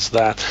problems was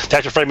that the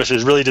Actor Framework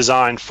is really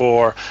designed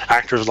for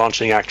actors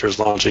launching actors.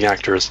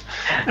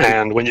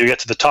 And when you get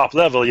to the top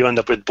level, you end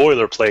up with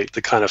boilerplate,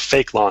 the kind of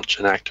fake launch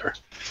an actor.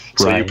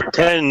 So Right. You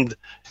pretend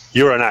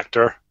you're an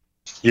actor,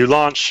 you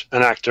launch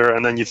an actor,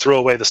 and then you throw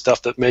away the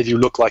stuff that made you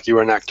look like you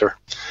were an actor.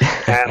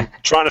 And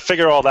trying to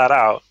figure all that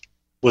out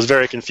was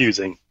very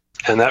confusing.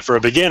 And that for a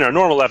beginner, a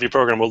normal LabVIEW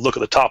program will look at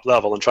the top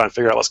level and try and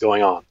figure out what's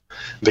going on.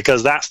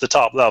 Because that's the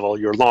top level,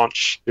 your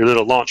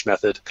little launch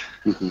method,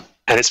 and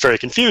it's very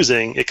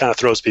confusing, it kind of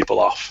throws people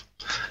off.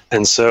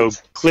 And so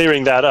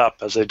clearing that up,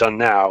 as they've done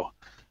now,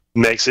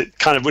 makes it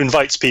kind of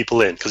invites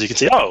people in, because you can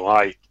see, oh,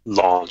 I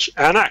launch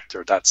an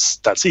actor,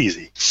 that's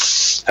easy.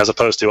 As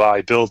opposed to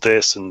I build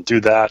this and do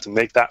that and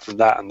make that from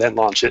that and then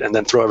launch it and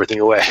then throw everything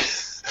away.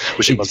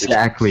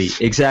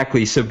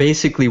 Exactly. So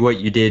basically what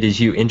you did is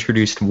you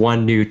introduced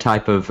one new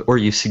type of, or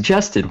you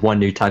suggested one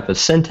new type of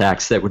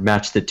syntax that would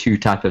match the two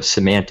type of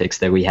semantics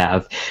that we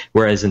have,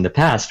 whereas in the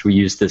past we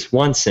used this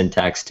one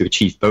syntax to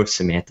achieve both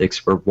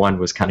semantics, where one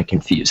was kind of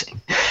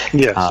confusing.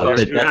 Yeah,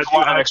 there's a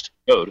lot of extra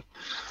code.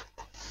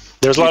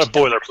 There's a lot of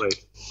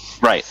boilerplate.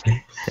 Right.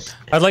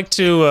 I'd like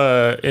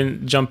to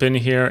jump in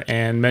here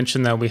and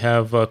mention that we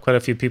have quite a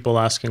few people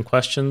asking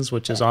questions,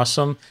 which is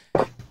awesome.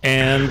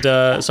 And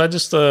so I'd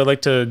just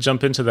like to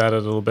jump into that a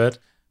little bit.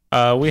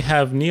 We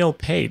have Neil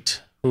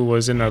Pate, who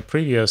was in our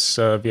previous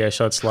VI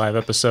Shots Live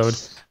episode,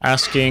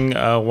 asking,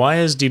 why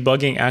is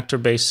debugging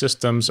actor-based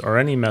systems or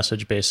any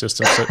message-based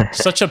systems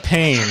such a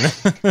pain?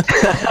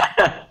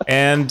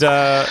 And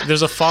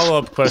there's a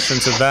follow-up question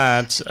to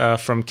that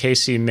from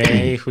Casey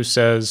May, who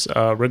says,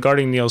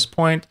 regarding Neil's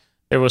point,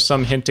 there was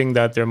some hinting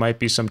that there might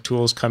be some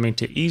tools coming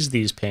to ease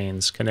these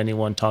pains. Can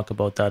anyone talk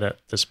about that at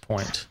this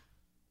point?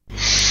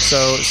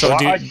 So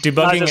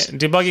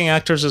debugging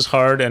actors is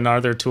hard, and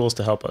are there tools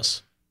to help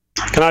us?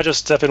 Can I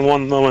just step in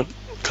one moment?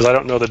 Because I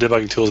don't know the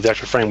debugging tools of the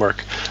actor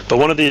framework. But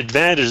one of the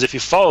advantages, if you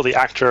follow the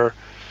actor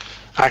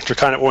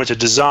kind of oriented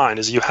design,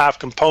 is you have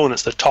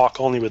components that talk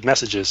only with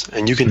messages,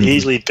 and you can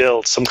easily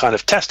build some kind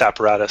of test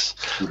apparatus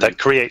that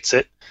creates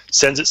it,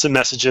 sends it some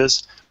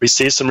messages,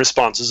 receives some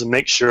responses, and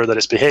makes sure that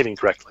it's behaving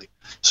correctly.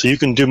 So you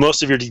can do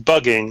most of your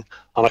debugging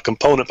on a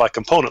component by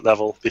component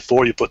level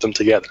before you put them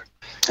together.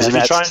 Because if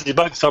you're trying to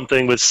debug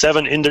something with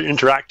 7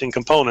 interacting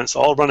components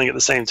all running at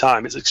the same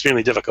time, it's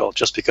extremely difficult,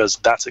 just because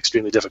that's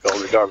extremely difficult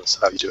regardless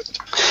of how you do it.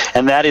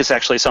 And that is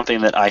actually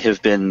something that I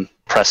have been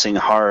pressing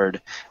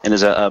hard, and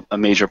is a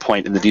major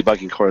point in the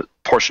debugging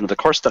portion of the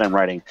course that I'm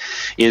writing,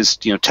 is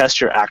test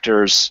your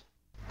actors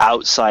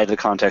outside the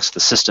context of the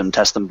system,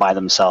 test them by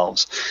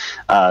themselves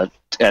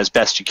as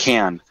best you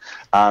can.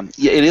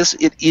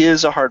 It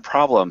is a hard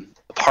problem.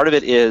 Part of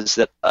it is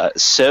that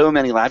so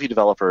many LabVIEW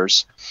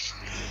developers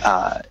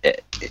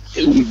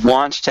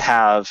want to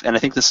have, and I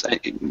think this,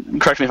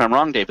 correct me if I'm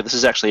wrong, Dave, but this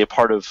is actually a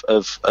part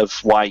of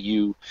why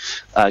you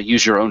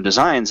use your own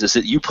designs, is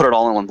that you put it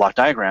all in one block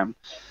diagram,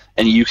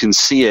 and you can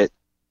see it,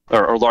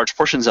 or large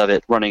portions of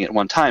it, running at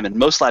one time. And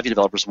most LabVIEW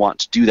developers want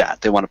to do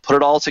that. They want to put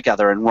it all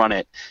together and run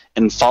it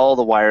and follow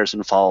the wires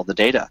and follow the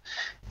data.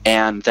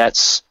 And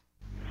that's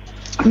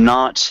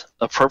not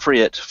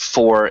appropriate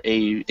for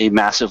a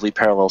massively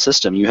parallel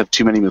system. You have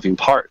too many moving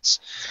parts.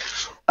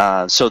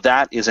 So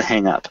that is a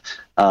hang-up.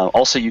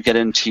 Also, you get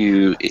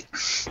into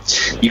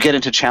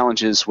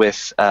challenges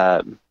with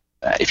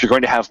if you're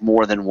going to have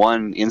more than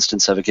one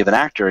instance of a given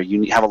actor,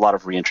 you have a lot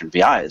of re-entrant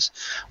VIs,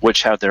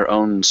 which have their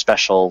own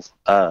special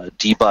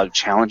debug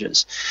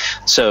challenges.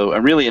 So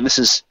really, and this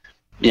is,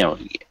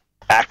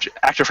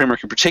 Actor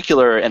Framework in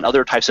particular, and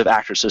other types of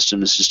actor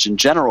systems just in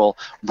general,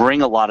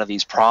 bring a lot of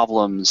these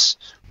problems,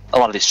 a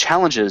lot of these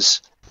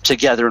challenges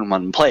together in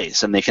one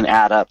place, and they can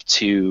add up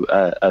to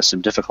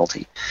some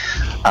difficulty.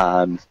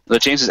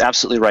 But James is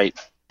absolutely right.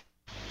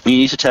 You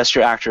need to test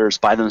your actors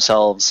by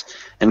themselves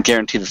and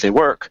guarantee that they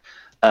work,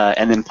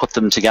 and then put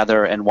them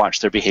together and watch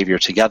their behavior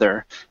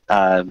together.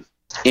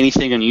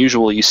 Anything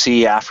unusual you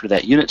see after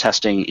that unit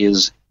testing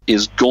is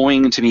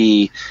going to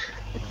be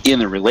in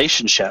the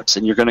relationships,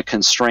 and you're going to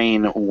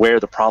constrain where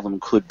the problem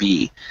could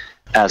be,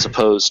 as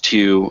opposed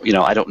to,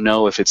 I don't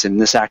know if it's in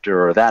this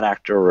actor or that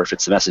actor, or if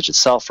it's the message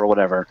itself or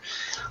whatever.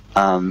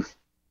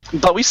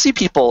 But we see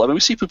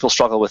people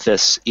struggle with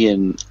this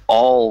in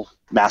all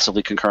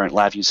massively concurrent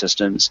LabVIEW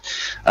systems,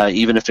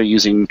 even if they're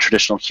using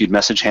traditional queued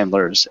message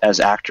handlers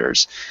as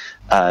actors.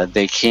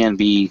 They can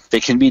be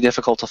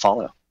difficult to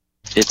follow.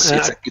 It's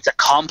a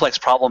complex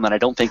problem, and I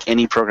don't think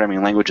any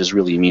programming language is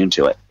really immune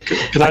to it.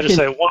 Can I just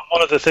say,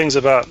 one of the things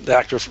about the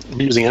actor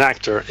using an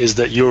actor is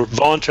that you're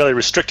voluntarily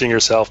restricting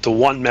yourself to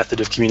one method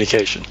of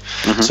communication.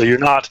 So you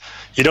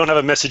don't have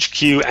a message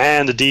queue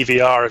and a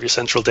DVR of your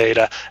central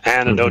data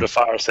and a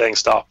notifier saying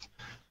stop.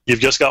 You've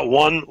just got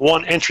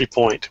one entry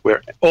point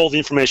where all the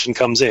information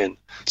comes in.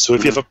 So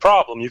if you have a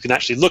problem, you can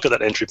actually look at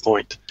that entry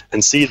point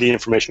and see the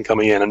information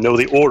coming in and know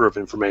the order of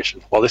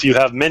information. While if you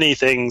have many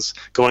things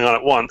going on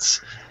at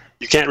once,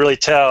 you can't really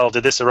tell,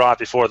 did this arrive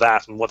before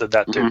that, and what did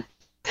that do?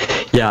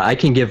 Yeah, I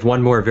can give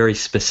one more very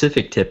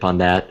specific tip on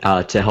that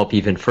to help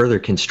even further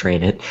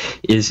constrain it,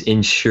 is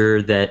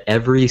ensure that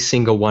every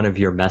single one of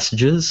your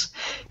messages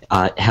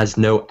has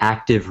no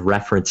active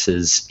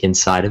references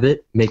inside of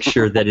it. Make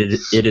sure that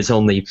it is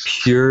only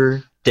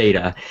pure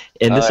data.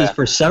 And this is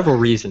for several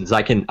reasons.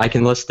 I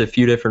can list a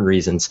few different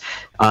reasons.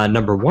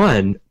 Number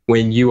one,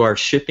 when you are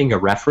shipping a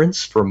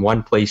reference from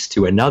one place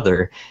to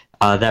another,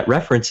 that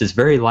reference is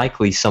very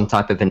likely some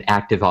type of an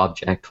active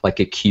object, like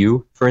a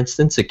queue, for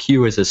instance. A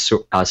queue is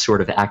a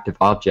sort of active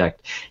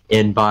object,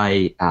 and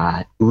by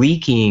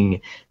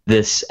leaking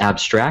this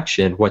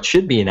abstraction, what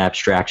should be an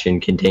abstraction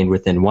contained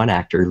within one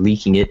actor,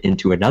 leaking it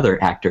into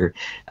another actor,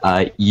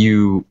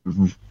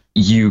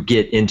 you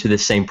get into the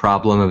same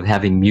problem of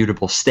having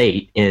mutable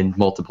state in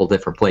multiple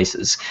different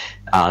places.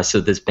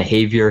 So this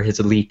behavior has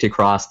leaked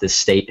across, this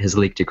state has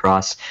leaked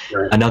across.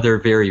 Right. Another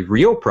very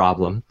real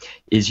problem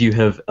is you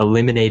have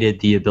eliminated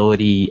the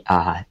ability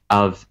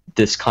of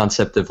this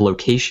concept of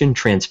location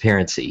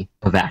transparency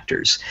of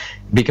actors.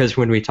 Because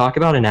when we talk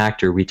about an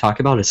actor, we talk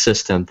about a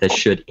system that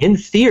should, in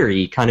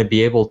theory, kind of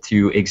be able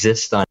to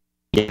exist on,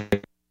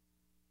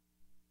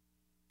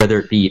 whether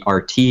it be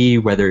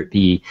RT, whether it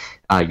be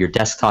your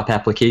desktop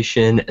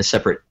application, a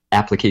separate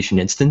application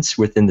instance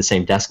within the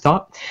same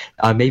desktop.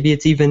 Maybe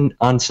it's even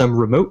on some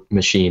remote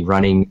machine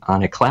running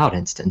on a cloud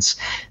instance.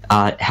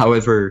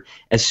 However,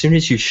 as soon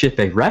as you ship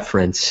a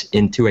reference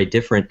into a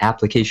different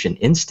application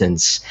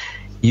instance,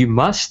 you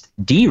must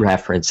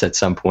dereference at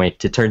some point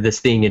to turn this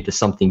thing into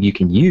something you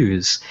can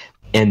use,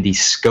 and the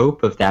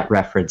scope of that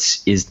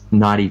reference is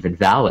not even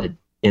valid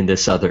in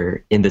this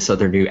other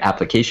new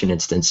application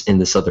instance, in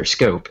this other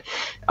scope.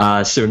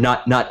 So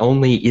not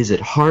only is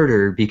it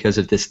harder because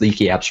of this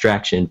leaky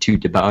abstraction to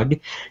debug,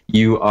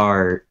 you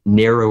are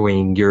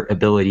narrowing your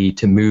ability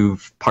to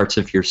move parts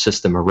of your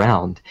system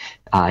around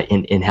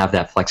and have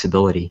that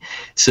flexibility.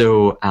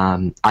 So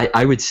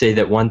I would say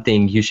that one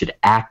thing you should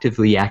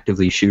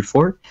actively shoot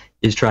for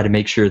is try to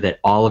make sure that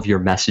all of your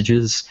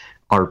messages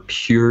are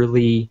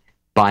purely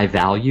by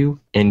value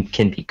and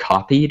can be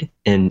copied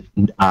and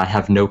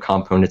have no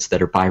components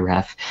that are by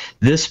ref.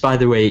 This, by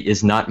the way,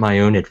 is not my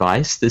own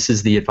advice. This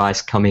is the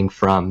advice coming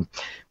from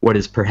what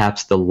is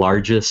perhaps the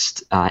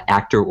largest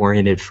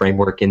actor-oriented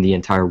framework in the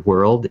entire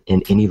world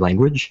in any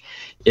language.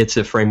 It's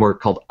a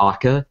framework called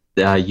Akka.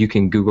 You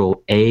can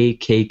Google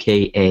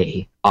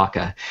AKKA,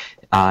 Akka.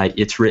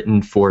 It's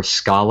written for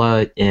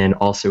Scala and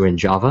also in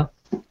Java.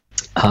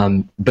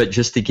 But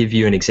just to give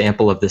you an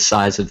example of the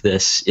size of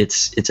this,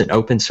 it's an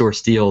open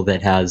source deal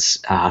that has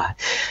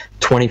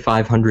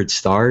 2,500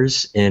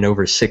 stars and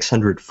over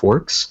 600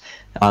 forks.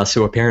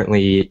 So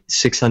apparently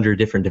 600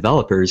 different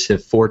developers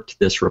have forked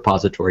this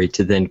repository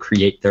to then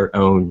create their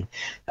own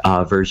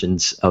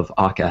versions of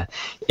Akka.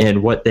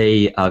 And what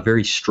they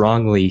very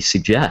strongly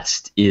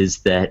suggest is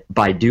that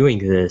by doing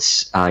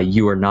this,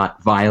 you are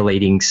not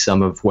violating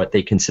some of what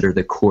they consider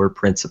the core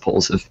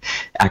principles of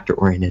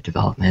actor-oriented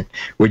development.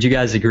 Would you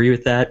guys agree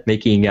with that?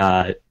 Making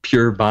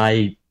pure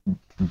by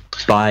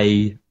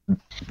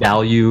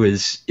value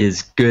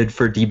is good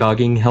for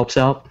debugging helps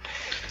out?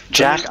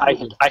 Jack,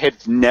 I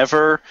had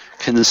never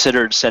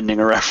considered sending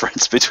a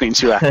reference between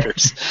two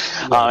actors.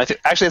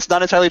 Actually, it's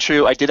not entirely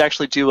true. I did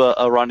actually do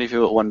a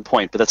rendezvous at one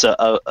point, but that's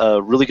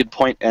a really good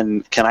point.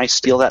 And can I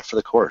steal that for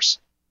the course?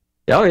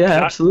 Oh,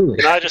 yeah, absolutely.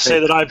 Can I just say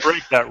that I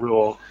break that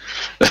rule?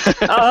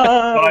 But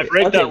I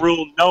break that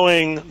rule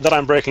knowing that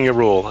I'm breaking a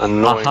rule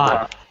and knowing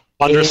that,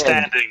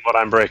 understanding what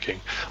I'm breaking.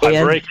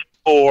 I break it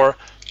for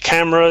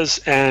cameras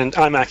and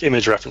iMac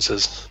image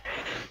references.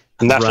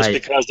 And that's just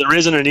because there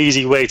isn't an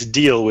easy way to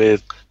deal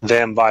with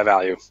them by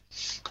value.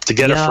 To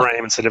get a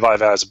frame instead of by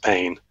value is a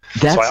pain.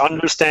 So I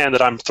understand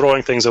that I'm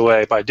throwing things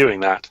away by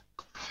doing that.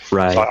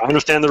 Right. So I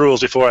understand the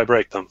rules before I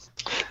break them.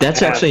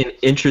 That's actually an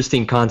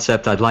interesting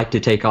concept I'd like to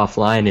take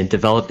offline and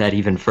develop that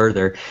even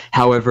further.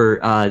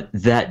 However,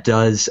 that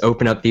does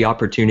open up the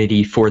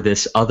opportunity for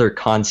this other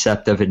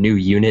concept of a new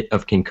unit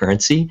of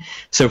concurrency.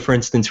 So for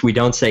instance, we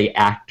don't say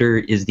actor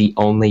is the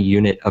only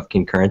unit of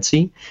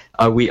concurrency.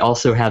 We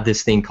also have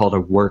this thing called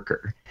a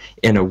worker.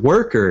 And a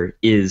worker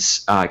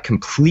is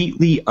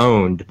completely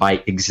owned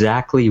by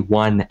exactly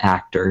one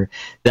actor.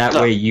 That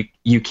way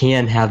you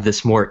can have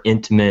this more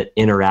intimate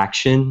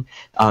interaction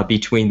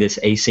between this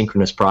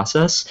asynchronous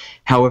process.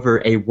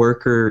 However, a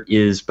worker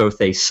is both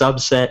a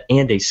subset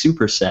and a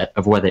superset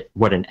of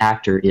what an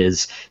actor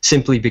is,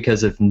 simply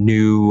because of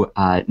new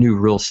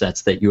rule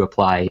sets that you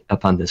apply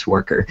upon this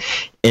worker.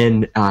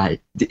 And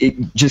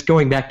just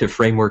going back to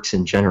frameworks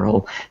in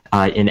general,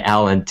 and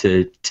Alan,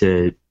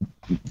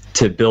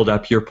 to build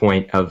up your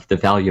point of the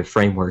value of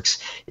frameworks,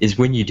 is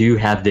when you do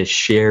have this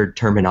shared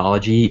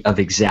terminology of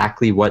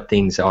exactly what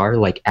things are,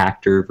 like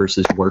actor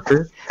versus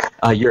worker,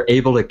 you're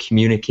able to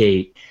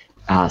communicate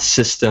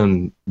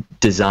system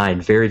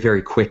design very,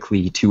 very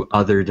quickly to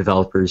other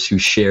developers who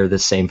share the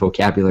same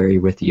vocabulary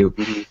with you.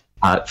 Mm-hmm.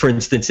 For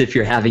instance, if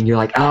you're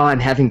like, oh, I'm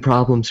having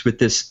problems with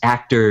this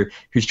actor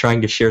who's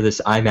trying to share this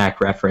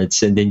iMac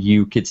reference, and then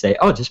you could say,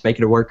 oh, just make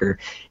it a worker.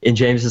 And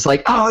James is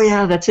like, oh,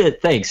 yeah, that's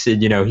it, thanks.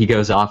 And, he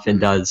goes off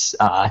and does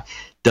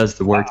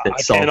the work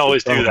that solves. I can't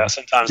always do that.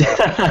 Sometimes I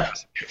have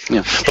to.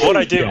 Yeah. But what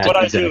I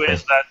do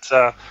is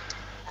that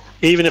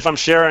even if I'm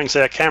sharing,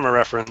 say, a camera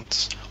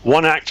reference,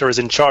 one actor is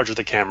in charge of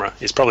the camera.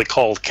 It's probably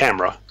called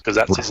camera because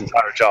that's his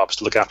entire job, is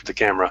to look after the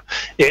camera.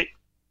 It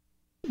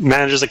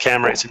manages the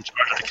camera, it's in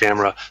charge of the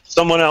camera.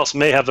 Someone else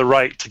may have the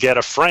right to get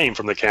a frame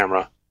from the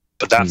camera,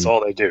 but that's all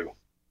they do.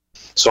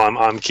 So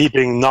I'm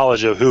keeping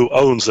knowledge of who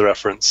owns the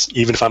reference,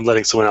 even if I'm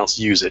letting someone else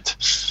use it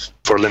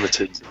for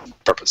limited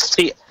purpose.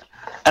 See,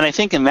 and I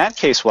think in that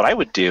case, what I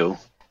would do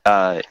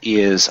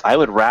is I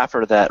would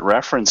wrapper that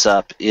reference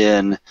up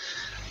in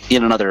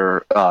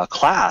another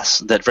class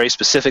that very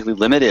specifically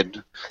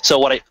limited. So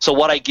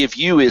what I give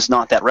you is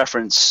not that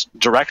reference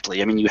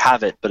directly. I mean, you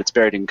have it, but it's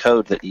buried in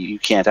code that you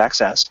can't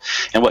access.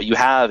 And what you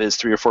have is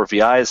 3 or 4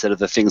 VIs that are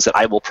the things that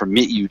I will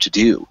permit you to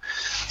do.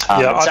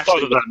 Yeah, I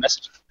thought of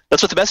that.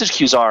 That's what the message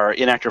queues are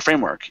in Actor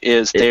Framework.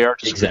 They are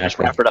just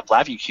wrappered up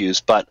LabVIEW queues,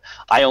 but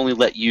I only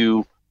let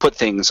you put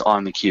things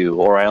on the queue,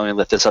 or I only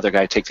let this other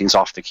guy take things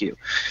off the queue.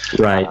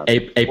 Right,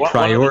 a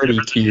priority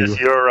queue.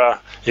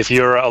 If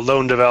you're a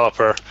lone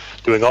developer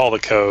doing all the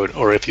code,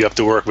 or if you have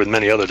to work with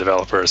many other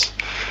developers,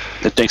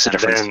 it makes a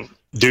difference. Then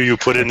do you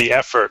put in the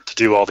effort to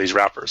do all these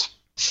wrappers?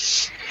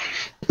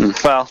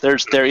 Well,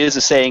 there is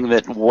a saying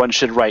that one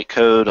should write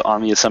code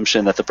on the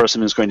assumption that the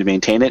person who's going to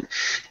maintain it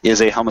is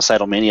a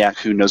homicidal maniac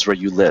who knows where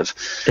you live.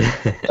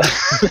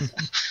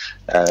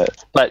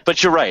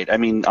 But you're right. I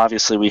mean,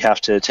 obviously, we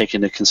have to take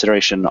into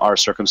consideration our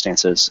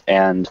circumstances,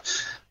 and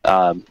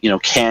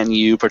can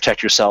you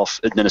protect yourself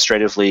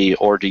administratively,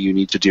 or do you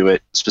need to do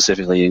it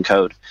specifically in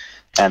code?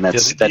 And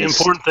the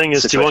important thing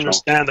is to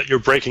understand that you're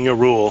breaking a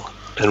rule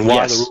and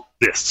why the rule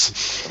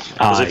exists.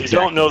 Because if you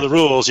don't know the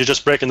rules, you're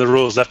just breaking the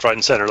rules left, right,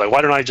 and center. Like,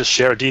 why don't I just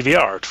share a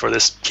DVR for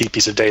this key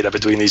piece of data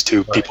between these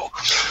two people?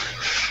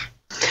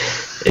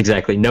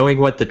 Exactly. Knowing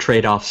what the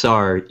trade-offs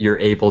are, you're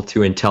able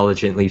to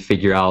intelligently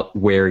figure out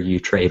where you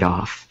trade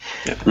off.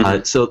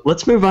 Yeah. So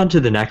let's move on to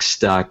the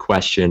next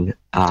question.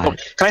 Can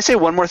I say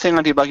one more thing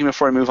on debugging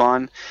before I move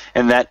on?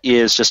 And that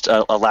is just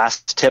a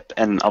last tip,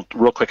 and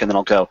real quick, and then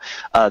I'll go.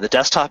 The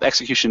desktop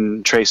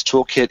execution trace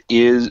toolkit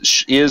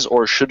is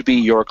or should be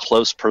your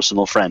close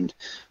personal friend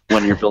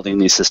when you're building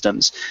these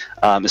systems,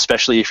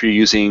 especially if you're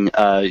using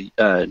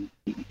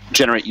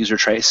generate user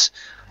trace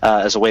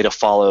as a way to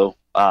follow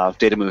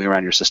data moving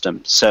around your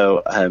system.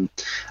 So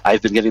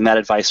I've been getting that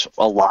advice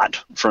a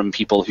lot from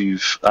people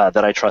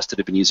that I trusted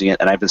have been using it,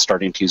 and I've been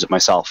starting to use it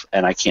myself,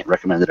 and I can't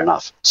recommend it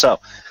enough. So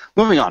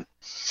moving on.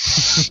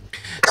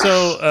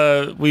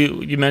 So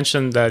you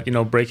mentioned that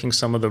breaking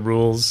some of the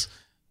rules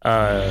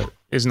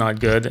is not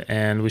good,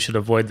 and we should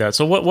avoid that.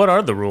 So what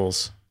are the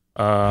rules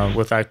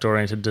with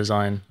actor-oriented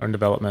design or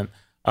development?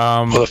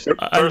 The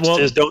first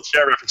is don't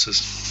share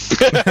references.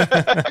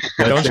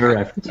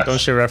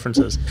 Don't share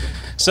references.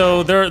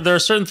 So there are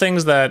certain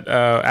things that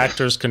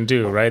actors can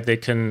do, right?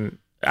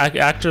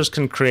 Actors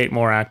can create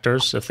more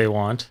actors if they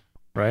want,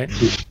 right?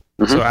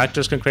 Mm-hmm. So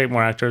actors can create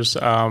more actors.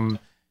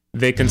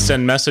 They can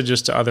send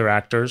messages to other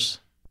actors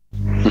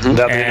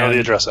that they know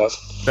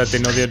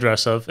the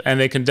address of. And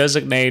they can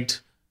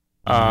designate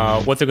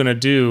what they're going to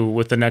do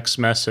with the next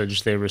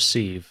message they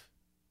receive.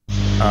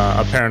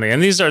 Apparently,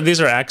 and these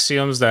are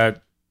axioms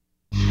that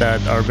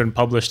are been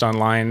published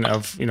online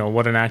of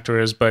what an actor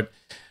is, but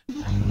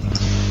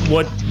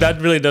what that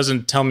really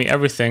doesn't tell me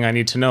everything I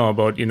need to know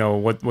about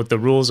what the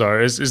rules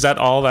are. Is that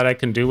all that I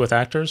can do with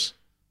actors?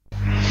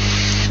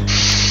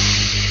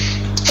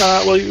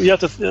 Well, you have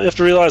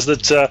to realize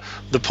that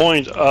the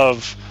point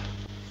of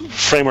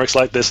frameworks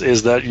like this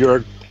is that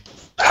you're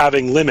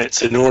having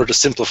limits in order to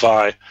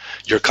simplify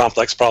your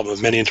complex problem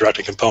of many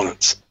interacting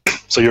components.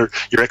 So you're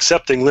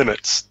accepting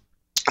limits,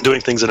 doing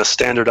things in a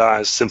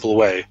standardized, simple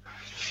way,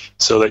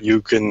 so that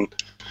you can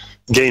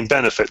gain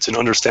benefits in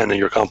understanding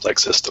your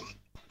complex system.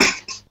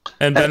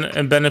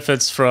 And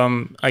benefits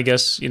from, I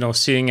guess,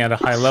 seeing at a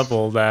high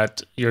level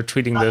that you're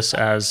treating this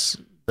as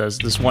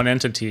this one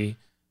entity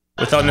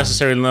without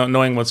necessarily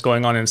knowing what's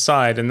going on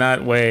inside. And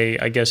that way,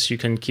 I guess you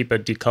can keep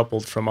it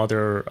decoupled from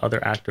other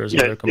actors,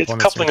 other components.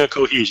 It's coupling a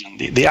cohesion.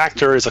 The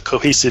actor is a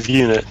cohesive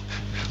unit,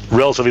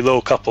 relatively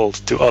low coupled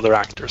to other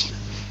actors.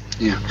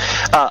 Yeah,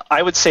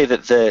 I would say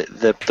that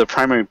the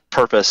primary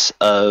purpose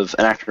of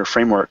an actor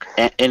framework,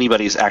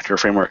 anybody's actor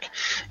framework,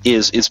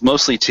 is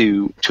mostly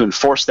to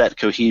enforce that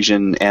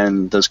cohesion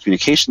and those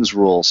communications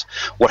rules.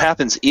 What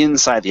happens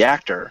inside the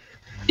actor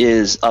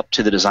is up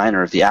to the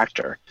designer of the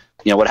actor.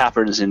 What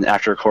happens in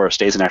actor core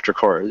stays in actor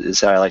core is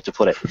how I like to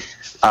put it.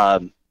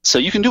 So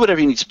you can do whatever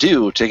you need to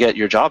do to get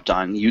your job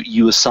done.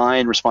 You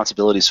assign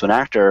responsibilities to an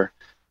actor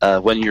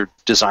when you're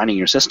designing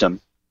your system,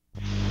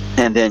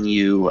 and then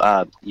you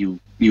add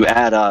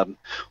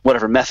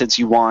whatever methods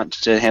you want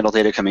to handle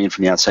data coming in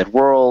from the outside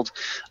world.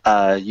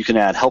 You can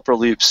add helper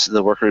loops,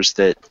 the workers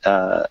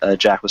that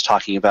Jack was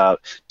talking about,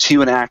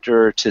 to an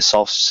actor to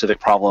solve specific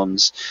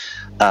problems.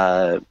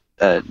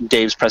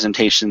 Dave's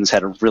presentations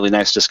had a really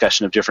nice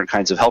discussion of different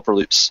kinds of helper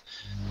loops,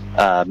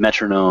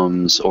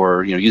 metronomes,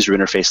 or user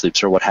interface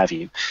loops, or what have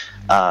you.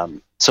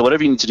 So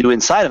whatever you need to do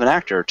inside of an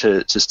actor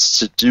to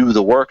do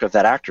the work of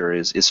that actor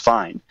is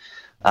fine.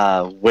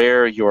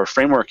 Where your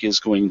framework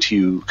is going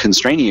to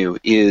constrain you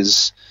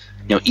is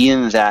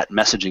in that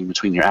messaging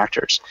between your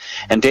actors.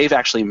 And Dave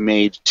actually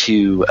made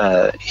to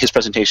his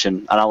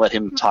presentation, and I'll let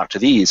him talk to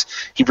these,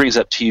 he brings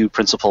up 2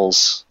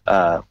 principles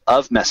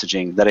of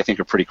messaging that I think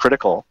are pretty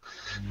critical,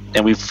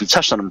 and we've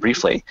touched on them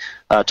briefly,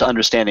 to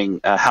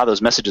understanding how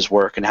those messages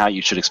work and how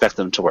you should expect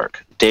them to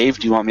work. Dave,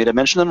 do you want me to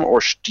mention them,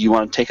 or do you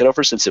want to take it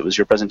over since it was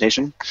your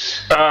presentation?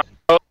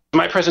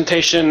 My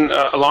presentation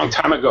a long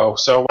time ago,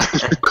 so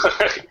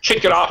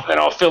kick it off and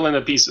I'll fill in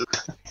the pieces.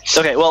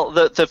 Okay, well,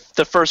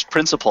 the first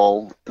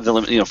principle,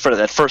 for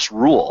that first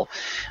rule,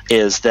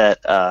 is that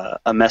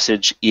a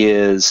message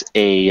is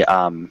it's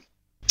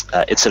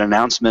an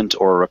announcement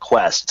or a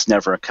request. It's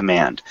never a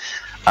command.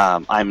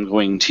 I'm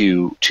going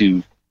to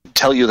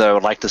tell you that I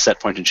would like to set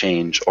point and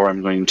change, or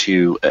I'm going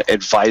to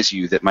advise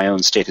you that my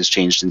own state has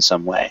changed in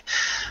some way.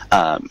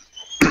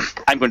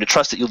 I'm going to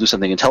trust that you'll do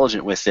something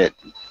intelligent with that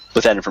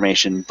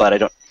information, but I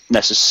don't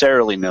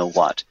necessarily know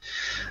what.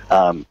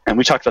 And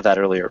we talked about that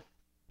earlier.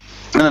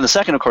 And then the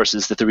second, of course,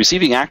 is that the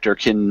receiving actor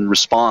can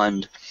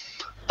respond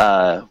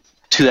to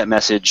that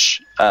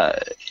message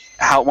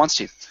how it wants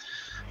to.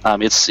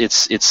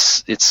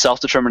 It's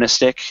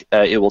self-deterministic.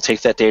 It will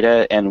take that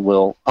data and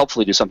will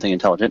hopefully do something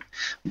intelligent,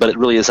 but it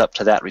really is up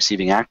to that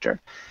receiving actor.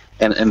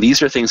 And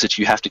these are things that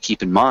you have to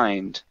keep in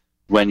mind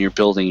when you're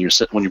building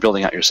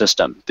out your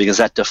system, because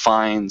that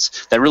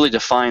really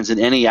defines in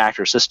any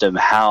actor system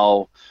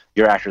how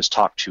your actors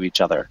talk to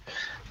each other.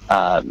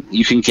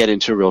 You can get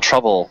into real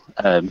trouble.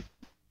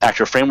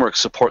 Actor Framework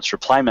supports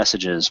reply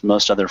messages.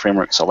 Most other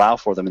frameworks allow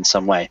for them in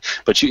some way,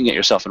 but you can get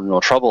yourself in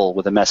real trouble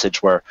with a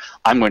message where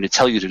I'm going to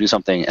tell you to do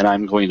something and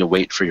I'm going to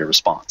wait for your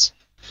response.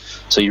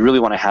 So you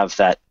really want to have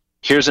that,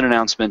 here's an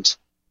announcement,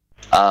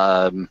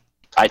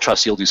 I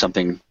trust you'll do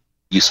something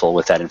useful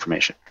with that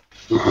information.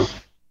 Mm-hmm.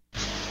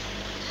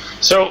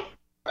 So,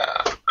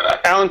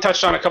 Alan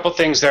touched on a couple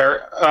things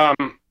there.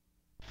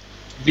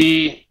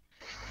 The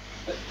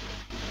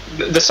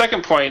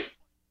second point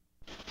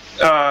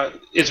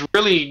is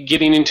really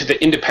getting into the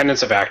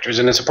independence of actors,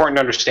 and it's important to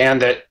understand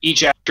that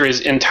each actor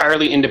is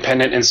entirely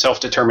independent and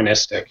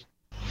self-deterministic.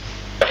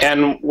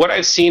 And what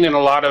I've seen in a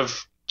lot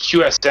of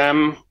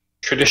QSM,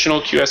 traditional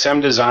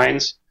QSM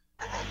designs,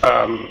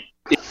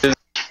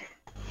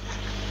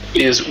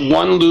 is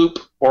one loop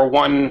or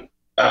one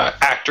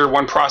actor,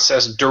 one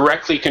process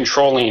directly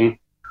controlling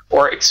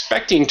or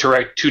expecting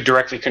to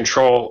directly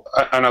control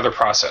another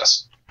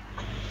process.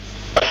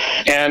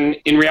 And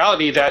in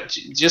reality, that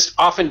just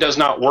often does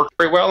not work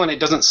very well, and it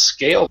doesn't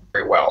scale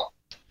very well.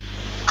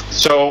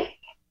 So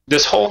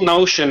this whole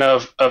notion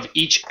of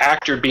each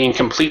actor being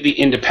completely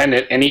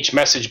independent and each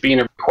message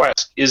being a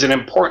request is an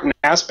important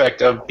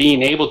aspect of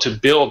being able to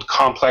build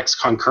complex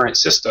concurrent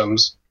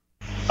systems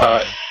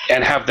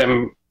and have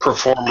them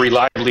perform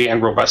reliably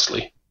and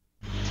robustly.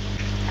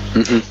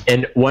 Mm-hmm.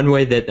 And one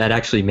way that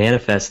actually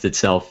manifests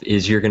itself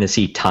is you're going to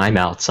see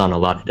timeouts on a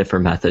lot of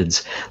different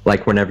methods.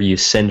 Like whenever you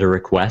send a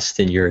request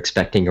and you're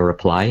expecting a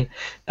reply.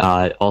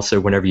 Also,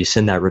 whenever you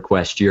send that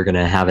request, you're going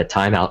to have a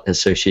timeout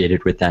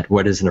associated with that.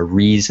 What is a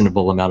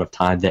reasonable amount of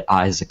time that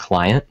I, as a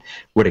client,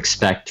 would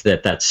expect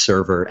that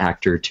server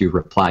actor to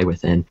reply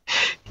within?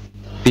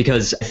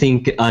 Because I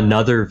think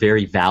another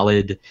very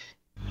valid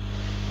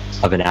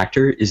of an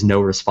actor is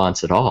no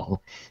response at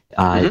all.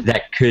 Mm-hmm.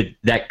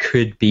 That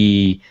could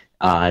be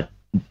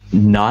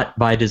not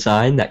by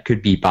design. That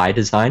could be by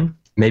design.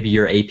 Maybe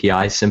your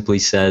API simply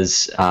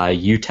says,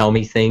 you tell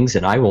me things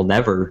and I will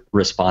never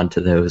respond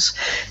to those.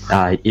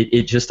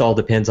 It just all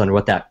depends on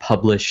what that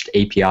published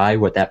API,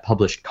 what that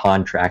published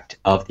contract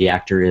of the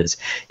actor is.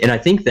 And I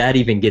think that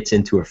even gets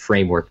into a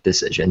framework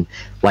decision,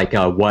 like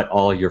what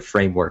all your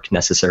framework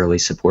necessarily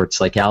supports.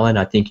 Like Alan,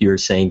 I think you were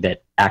saying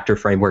that Actor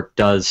Framework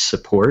does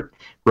support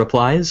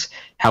replies.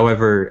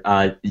 However,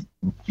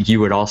 you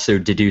would also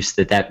deduce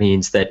that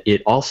means that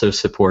it also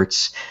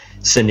supports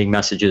sending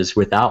messages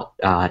without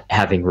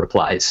having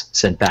replies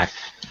sent back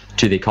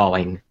to the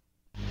calling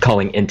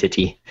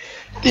entity.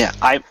 Yeah,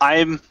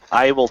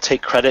 I will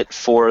take credit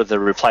for the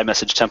reply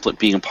message template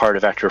being a part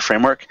of Actor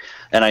Framework,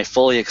 and I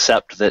fully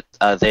accept that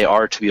they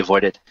are to be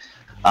avoided.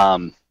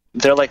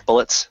 They're like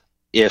bullets.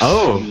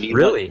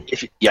 Really?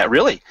 Yeah,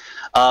 really.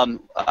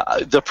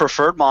 The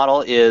preferred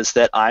model is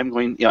that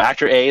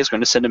Actor A is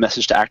going to send a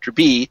message to Actor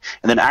B,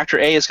 and then Actor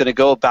A is going to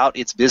go about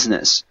its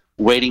business,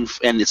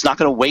 and it's not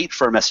going to wait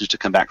for a message to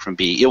come back from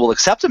B. It will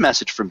accept a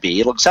message from B.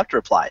 It'll accept a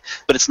reply,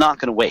 but it's not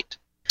going to wait.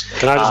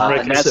 Can I just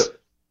break this?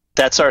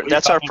 That's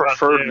our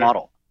preferred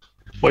model.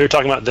 What you're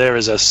talking about there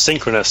is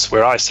asynchronous,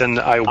 where I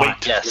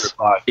wait yes. to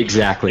reply.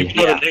 Exactly.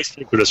 You an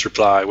asynchronous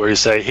reply, where you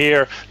say,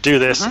 here, do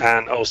this,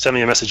 and send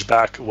me a message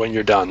back when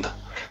you're done.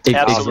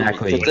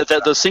 Absolutely. Exactly.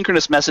 Those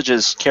synchronous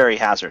messages carry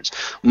hazards,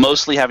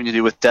 mostly having to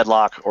do with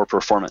deadlock or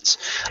performance.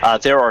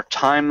 There are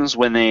times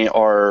when they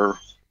are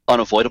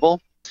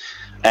unavoidable,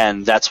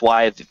 and that's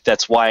why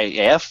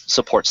AF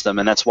supports them,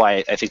 and that's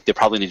why I think they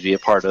probably need to be a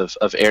part of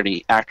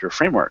any Actor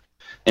Framework,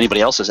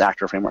 anybody else's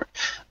Actor Framework.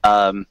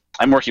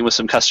 I'm working with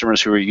some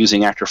customers who are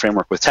using Actor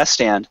Framework with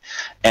TestStand,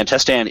 and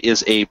TestStand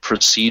is a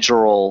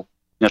procedural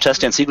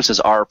test stand sequences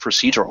are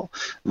procedural.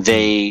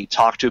 They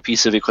talk to a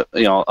piece of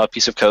a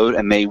piece of code,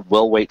 and they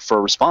will wait for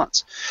a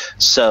response.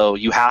 So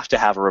you have to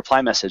have a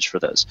reply message for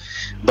those.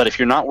 But if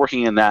you're not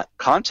working in that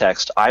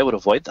context, I would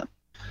avoid them.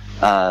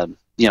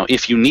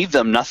 If you need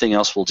them, nothing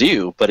else will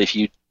do. But if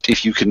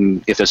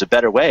there's a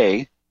better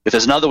way, if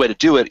there's another way to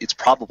do it, it's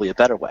probably a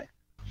better way.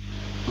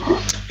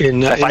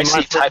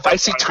 If I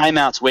see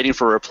timeouts waiting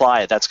for a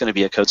reply, that's going to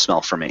be a code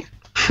smell for me.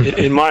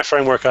 In my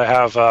framework, I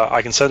have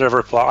I can send a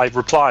reply.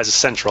 Replies is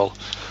central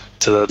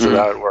to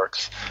how it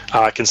works.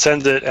 I can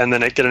send it and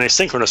then get an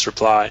asynchronous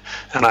reply,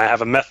 and I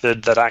have a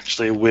method that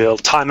actually will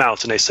time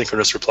out an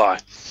asynchronous reply.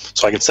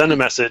 So I can send a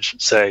message,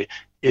 say,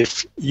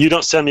 if you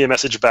don't send me a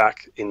message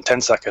back in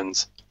 10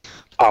 seconds,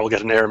 I will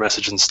get an error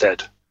message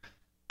instead.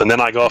 And then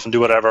I go off and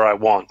do whatever I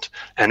want.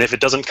 And if it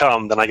doesn't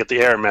come, then I get the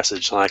error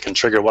message, and I can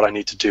trigger what I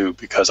need to do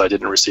because I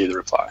didn't receive the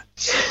reply.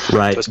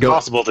 Right. So it's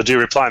possible to do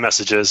reply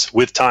messages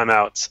with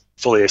timeouts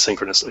fully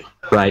asynchronously.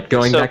 Right.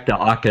 Going back to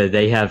Akka,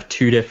 they have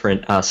two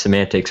different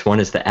semantics.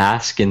 One is the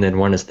ask, and then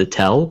one is the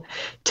tell.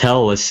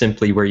 Tell is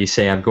simply where you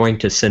say, I'm going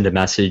to send a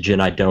message,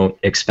 and I don't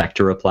expect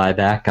a reply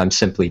back. I'm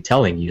simply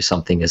telling you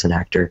something as an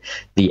actor.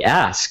 The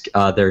ask,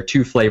 there are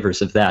two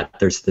flavors of that.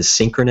 There's the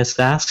synchronous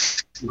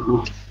ask,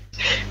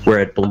 where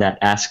it builds that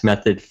ask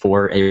method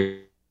for a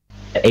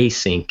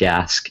async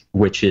ask,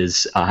 which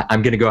is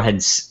I'm going to go ahead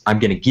and I'm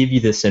going to give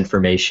you this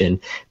information,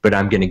 but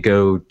I'm going to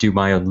go do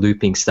my own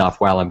looping stuff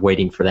while I'm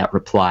waiting for that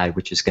reply,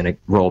 which is going to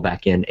roll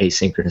back in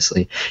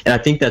asynchronously. And I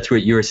think that's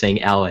what you were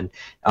saying, Alan.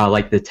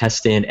 Like the test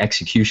stand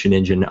execution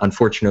engine,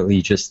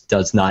 unfortunately, just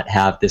does not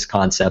have this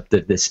concept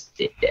of this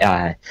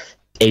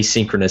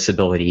asynchronous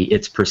ability.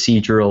 It's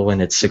procedural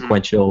and it's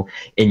sequential,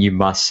 and you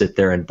must sit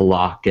there and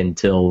block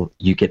until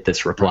you get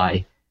this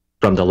reply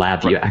from the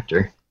LabVIEW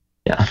actor.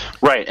 Yeah.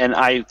 Right, and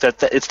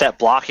it's that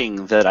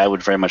blocking that I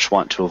would very much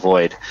want to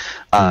avoid.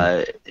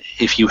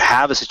 If you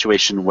have a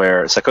situation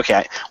where it's like,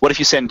 okay, what if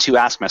you send two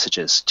ask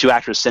messages? Two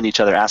actors send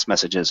each other ask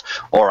messages,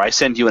 or I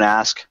send you an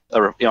ask,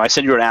 or I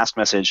send you an ask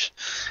message,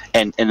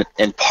 and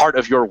part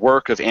of your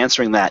work of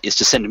answering that is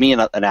to send me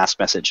an ask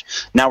message.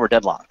 Now we're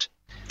deadlocked,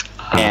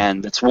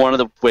 and it's one of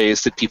the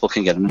ways that people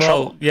can get in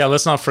trouble. Yeah,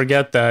 let's not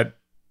forget that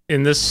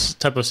in this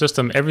type of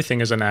system,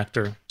 everything is an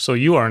actor. So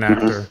you are an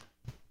actor.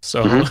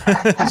 So,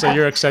 so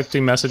you're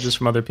accepting messages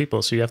from other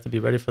people. So you have to be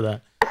ready for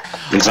that.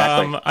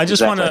 Exactly. I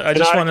just want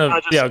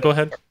to. Yeah, go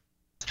ahead.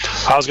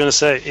 I was going to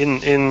say,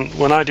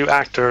 when I do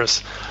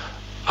actors,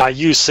 I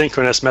use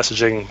synchronous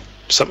messaging,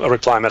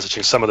 reply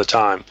messaging some of the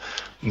time,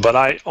 but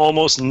I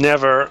almost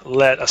never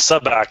let a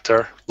sub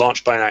actor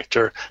launched by an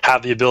actor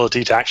have the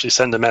ability to actually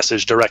send a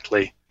message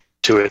directly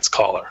to its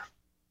caller.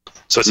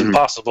 So it's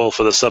impossible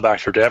for the sub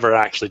actor to ever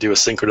actually do a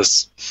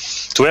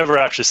synchronous, to ever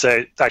actually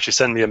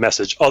send me a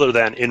message other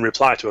than in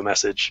reply to a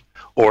message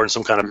or in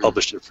some kind of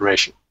published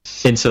information.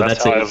 And so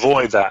that's how I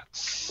avoid that.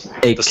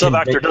 The sub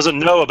actor doesn't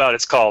know about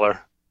its caller,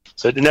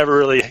 so it never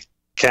really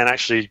can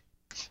actually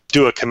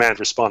do a command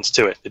response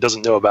to it. It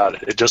doesn't know about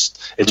it. It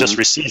just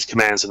receives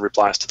commands and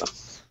replies to them.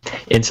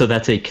 And so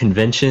that's a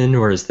convention,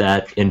 or is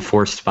that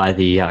enforced by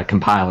the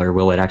compiler?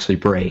 Will it actually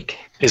break?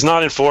 It's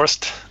not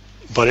enforced,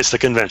 but it's the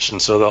convention.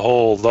 So the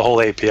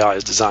whole API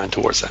is designed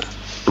towards that.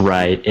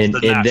 Right,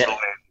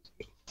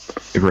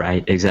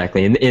 right,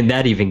 exactly, and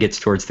that even gets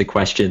towards the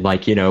question,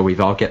 like, we've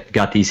all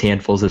got these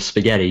handfuls of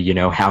spaghetti.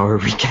 How are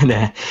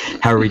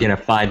we gonna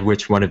find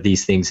which one of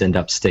these things end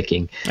up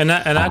sticking? And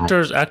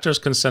actors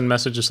can send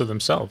messages to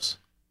themselves.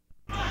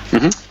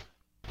 And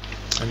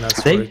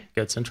that's where it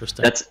gets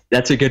interesting.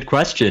 That's a good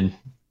question.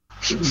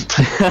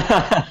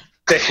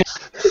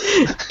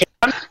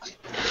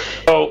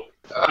 So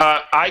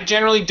I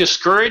generally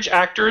discourage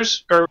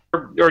actors, or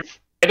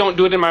I don't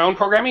do it in my own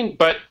programming,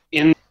 but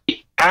in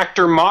the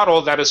actor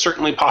model, that is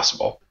certainly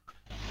possible.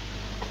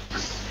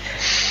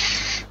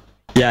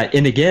 Yeah,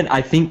 and again,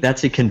 I think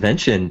that's a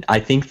convention. I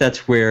think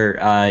that's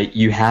where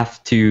you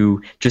have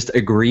to just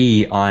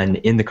agree on,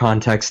 in the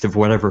context of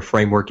whatever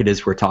framework it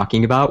is we're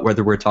talking about,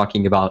 whether we're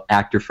talking about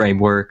actor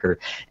framework or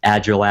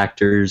agile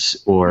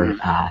actors or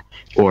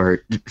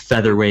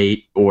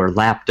Featherweight or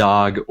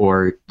Lapdog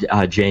or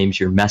James,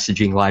 your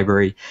messaging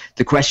library.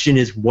 The question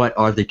is, what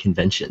are the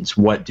conventions?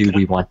 What do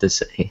we want to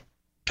say?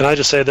 Can I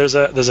just say there's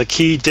a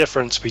key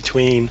difference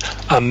between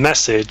a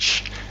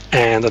message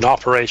and an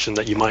operation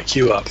that you might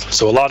queue up.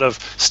 So a lot of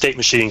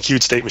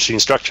queued state machine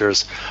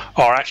structures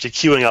are actually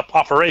queuing up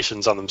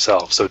operations on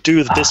themselves. So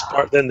do this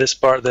part, then this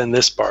part, then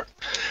this part.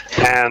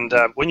 And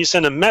when you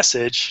send a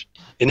message,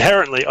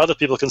 inherently other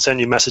people can send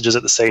you messages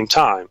at the same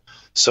time.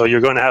 So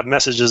you're going to have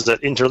messages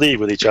that interleave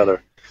with each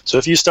other. So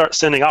if you start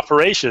sending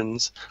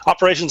operations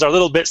are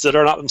little bits that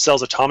are not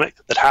themselves atomic,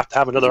 that have to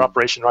have another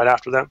operation right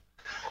after them.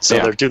 So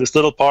they do this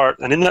little part,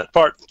 and in that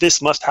part,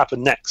 this must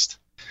happen next.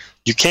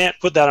 You can't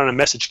put that on a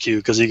message queue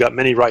because you've got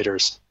many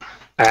writers,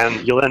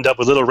 and you'll end up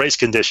with little race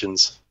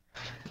conditions.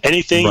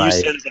 Anything you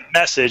send as a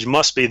message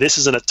must be, this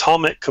is an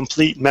atomic,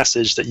 complete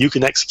message that you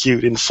can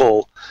execute in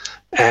full,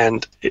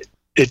 and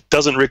it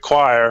doesn't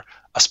require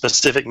a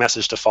specific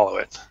message to follow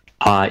it.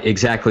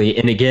 Exactly.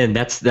 And again,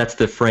 that's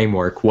the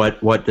framework.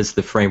 What does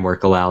the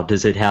framework allow?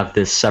 Does it have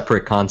this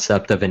separate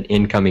concept of an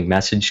incoming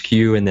message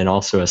queue and then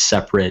also a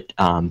separate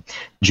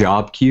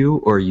job queue,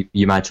 or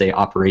you might say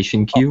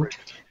operation queue?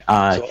 So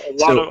a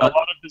lot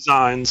of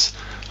designs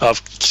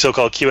of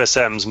so-called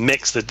QSMs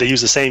mix that they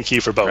use the same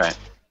queue for both. Right.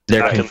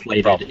 They're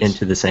conflated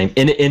into the same.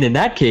 And in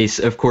that case,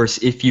 of course,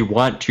 if you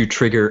want to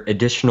trigger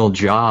additional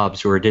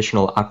jobs or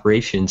additional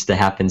operations to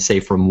happen, say,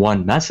 from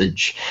one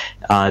message,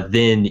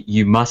 then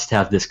you must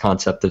have this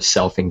concept of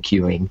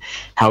self-enqueuing.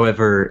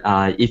 However,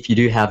 if you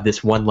do have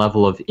this one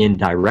level of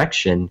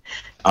indirection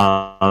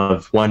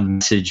of one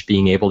message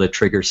being able to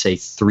trigger, say,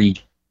 3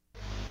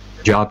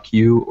 job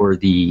queue or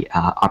the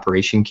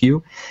operation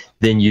queue,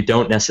 then you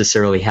don't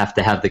necessarily have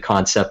to have the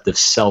concept of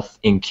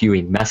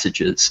self-enqueuing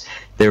messages.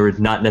 There would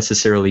not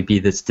necessarily be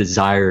this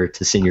desire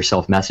to send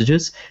yourself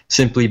messages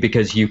simply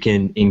because you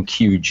can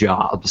enqueue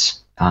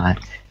jobs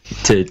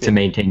to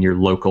maintain your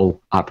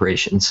local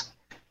operations.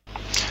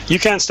 You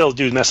can still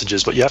do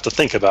messages, but you have to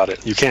think about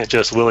it. You can't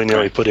just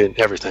willy-nilly put in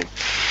everything.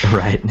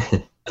 Right.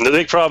 And the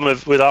big problem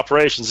with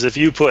operations is if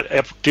you put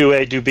do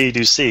A, do B,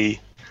 do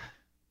C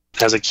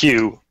as a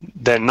queue,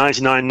 then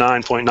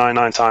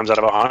 99.99 times out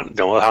of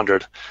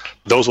 100,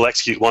 those will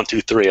execute 1,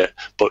 2, 3.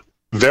 But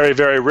very,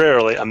 very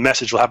rarely a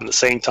message will happen at the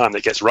same time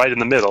that gets right in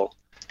the middle,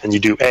 and you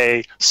do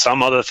A,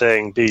 some other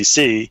thing, B,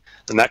 C,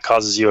 and that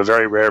causes you a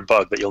very rare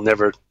bug that you'll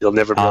never be able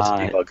to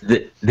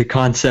debug. The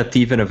concept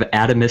even of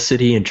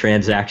atomicity and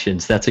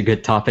transactions, that's a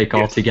good topic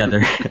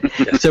altogether.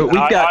 Yes. So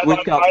we've got one.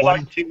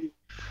 Like to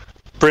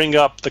bring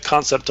up the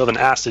concept of an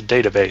ACID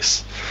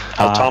database,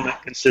 atomic,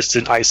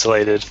 consistent,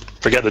 isolated,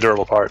 forget the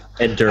durable part,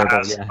 and durable,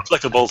 as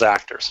applicable to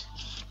actors.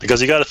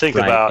 Because you got to think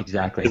about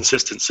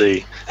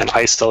consistency and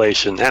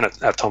isolation and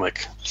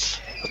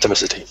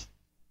atomicity.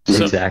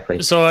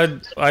 Exactly. So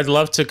I'd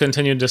love to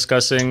continue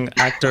discussing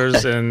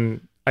actors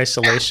and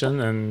isolation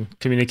and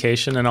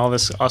communication and all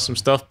this awesome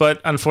stuff, but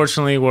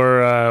unfortunately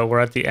we're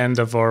at the end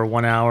of our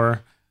 1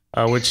 hour,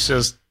 which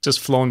has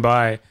just flown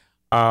by.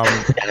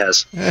 It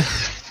has.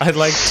 I'd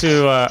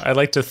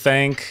like to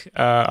thank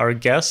our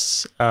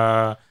guests,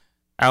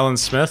 Alan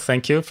Smith.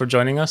 Thank you for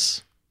joining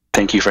us.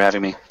 Thank you for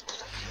having me.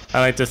 I'd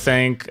like to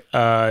thank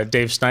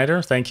Dave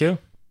Snyder. Thank you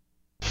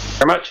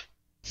very much.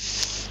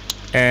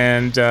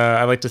 And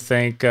I'd like to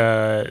thank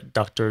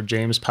Dr.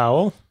 James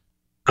Powell.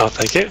 Oh,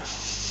 thank you.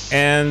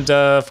 And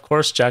of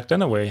course, Jack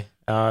Dunaway.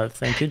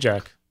 Thank you,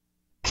 Jack.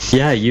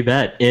 Yeah, you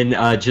bet. And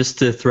just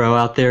to throw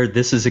out there,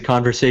 this is a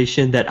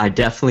conversation that I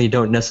definitely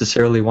don't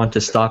necessarily want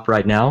to stop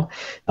right now.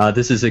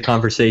 This is a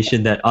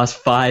conversation that us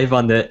 5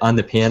 on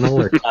the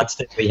panel are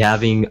constantly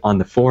having on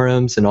the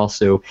forums and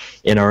also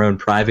in our own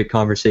private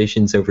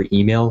conversations over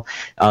email.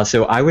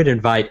 So I would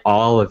invite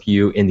all of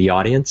you in the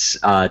audience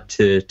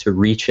to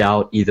reach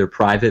out either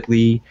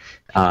privately.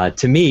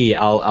 To me,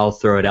 I'll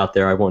throw it out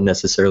there. I won't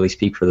necessarily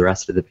speak for the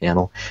rest of the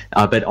panel,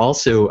 but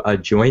also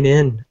join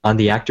in on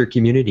the actor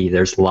community.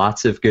 There's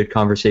lots of good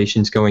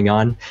conversations going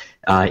on.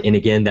 And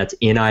again, that's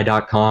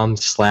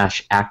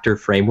ni.com/actor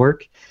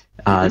framework.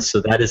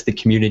 So that is the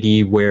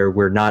community where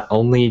we're not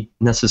only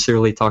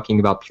necessarily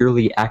talking about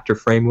purely actor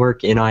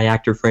framework, NI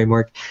actor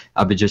framework,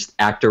 but just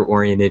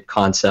actor-oriented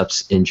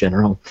concepts in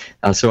general.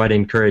 So I'd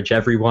encourage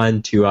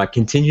everyone to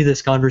continue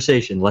this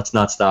conversation. Let's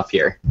not stop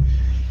here.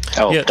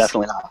 Oh, yes.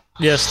 Definitely not.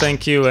 Yes,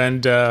 thank you.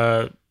 And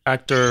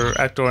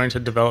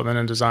actor-oriented development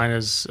and design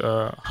is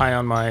high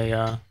on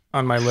my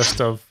list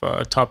of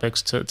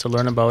topics to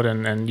learn about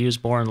and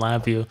use more in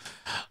LabVIEW.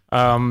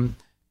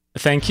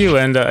 Thank you.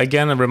 And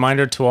again, a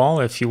reminder to all,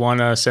 if you want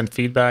to send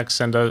feedback,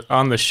 send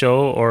on the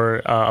show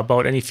or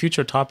about any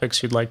future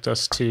topics you'd like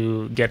us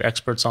to get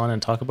experts on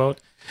and talk about,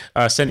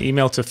 send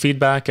email to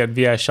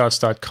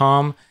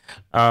feedback@vishots.com.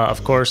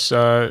 Of course,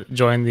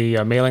 join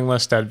the mailing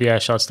list at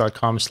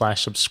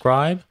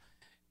vishots.com/subscribe.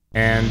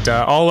 And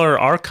all our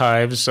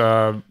archives,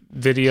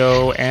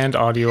 video and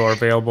audio, are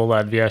available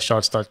at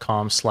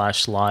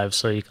vishots.com/live,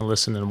 so you can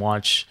listen and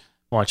watch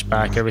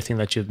back everything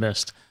that you've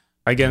missed.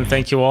 Again,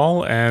 thank you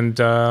all, and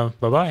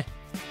bye-bye.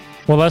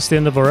 Well, that's the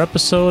end of our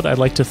episode. I'd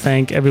like to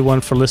thank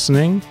everyone for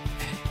listening,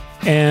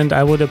 and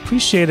I would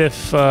appreciate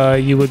if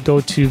you would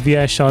go to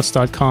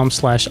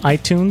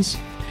vishots.com/iTunes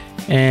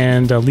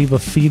and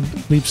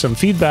leave some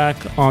feedback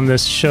on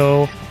this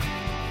show,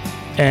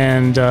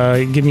 and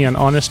give me an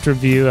honest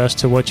review as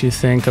to what you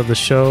think of the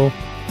show.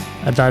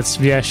 That's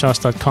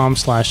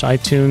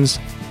vishots.com/iTunes.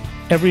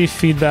 Every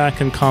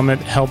feedback and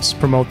comment helps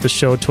promote the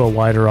show to a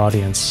wider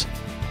audience.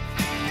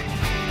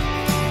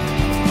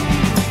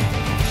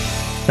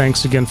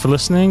 Thanks again for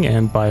listening,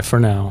 and bye for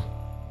now.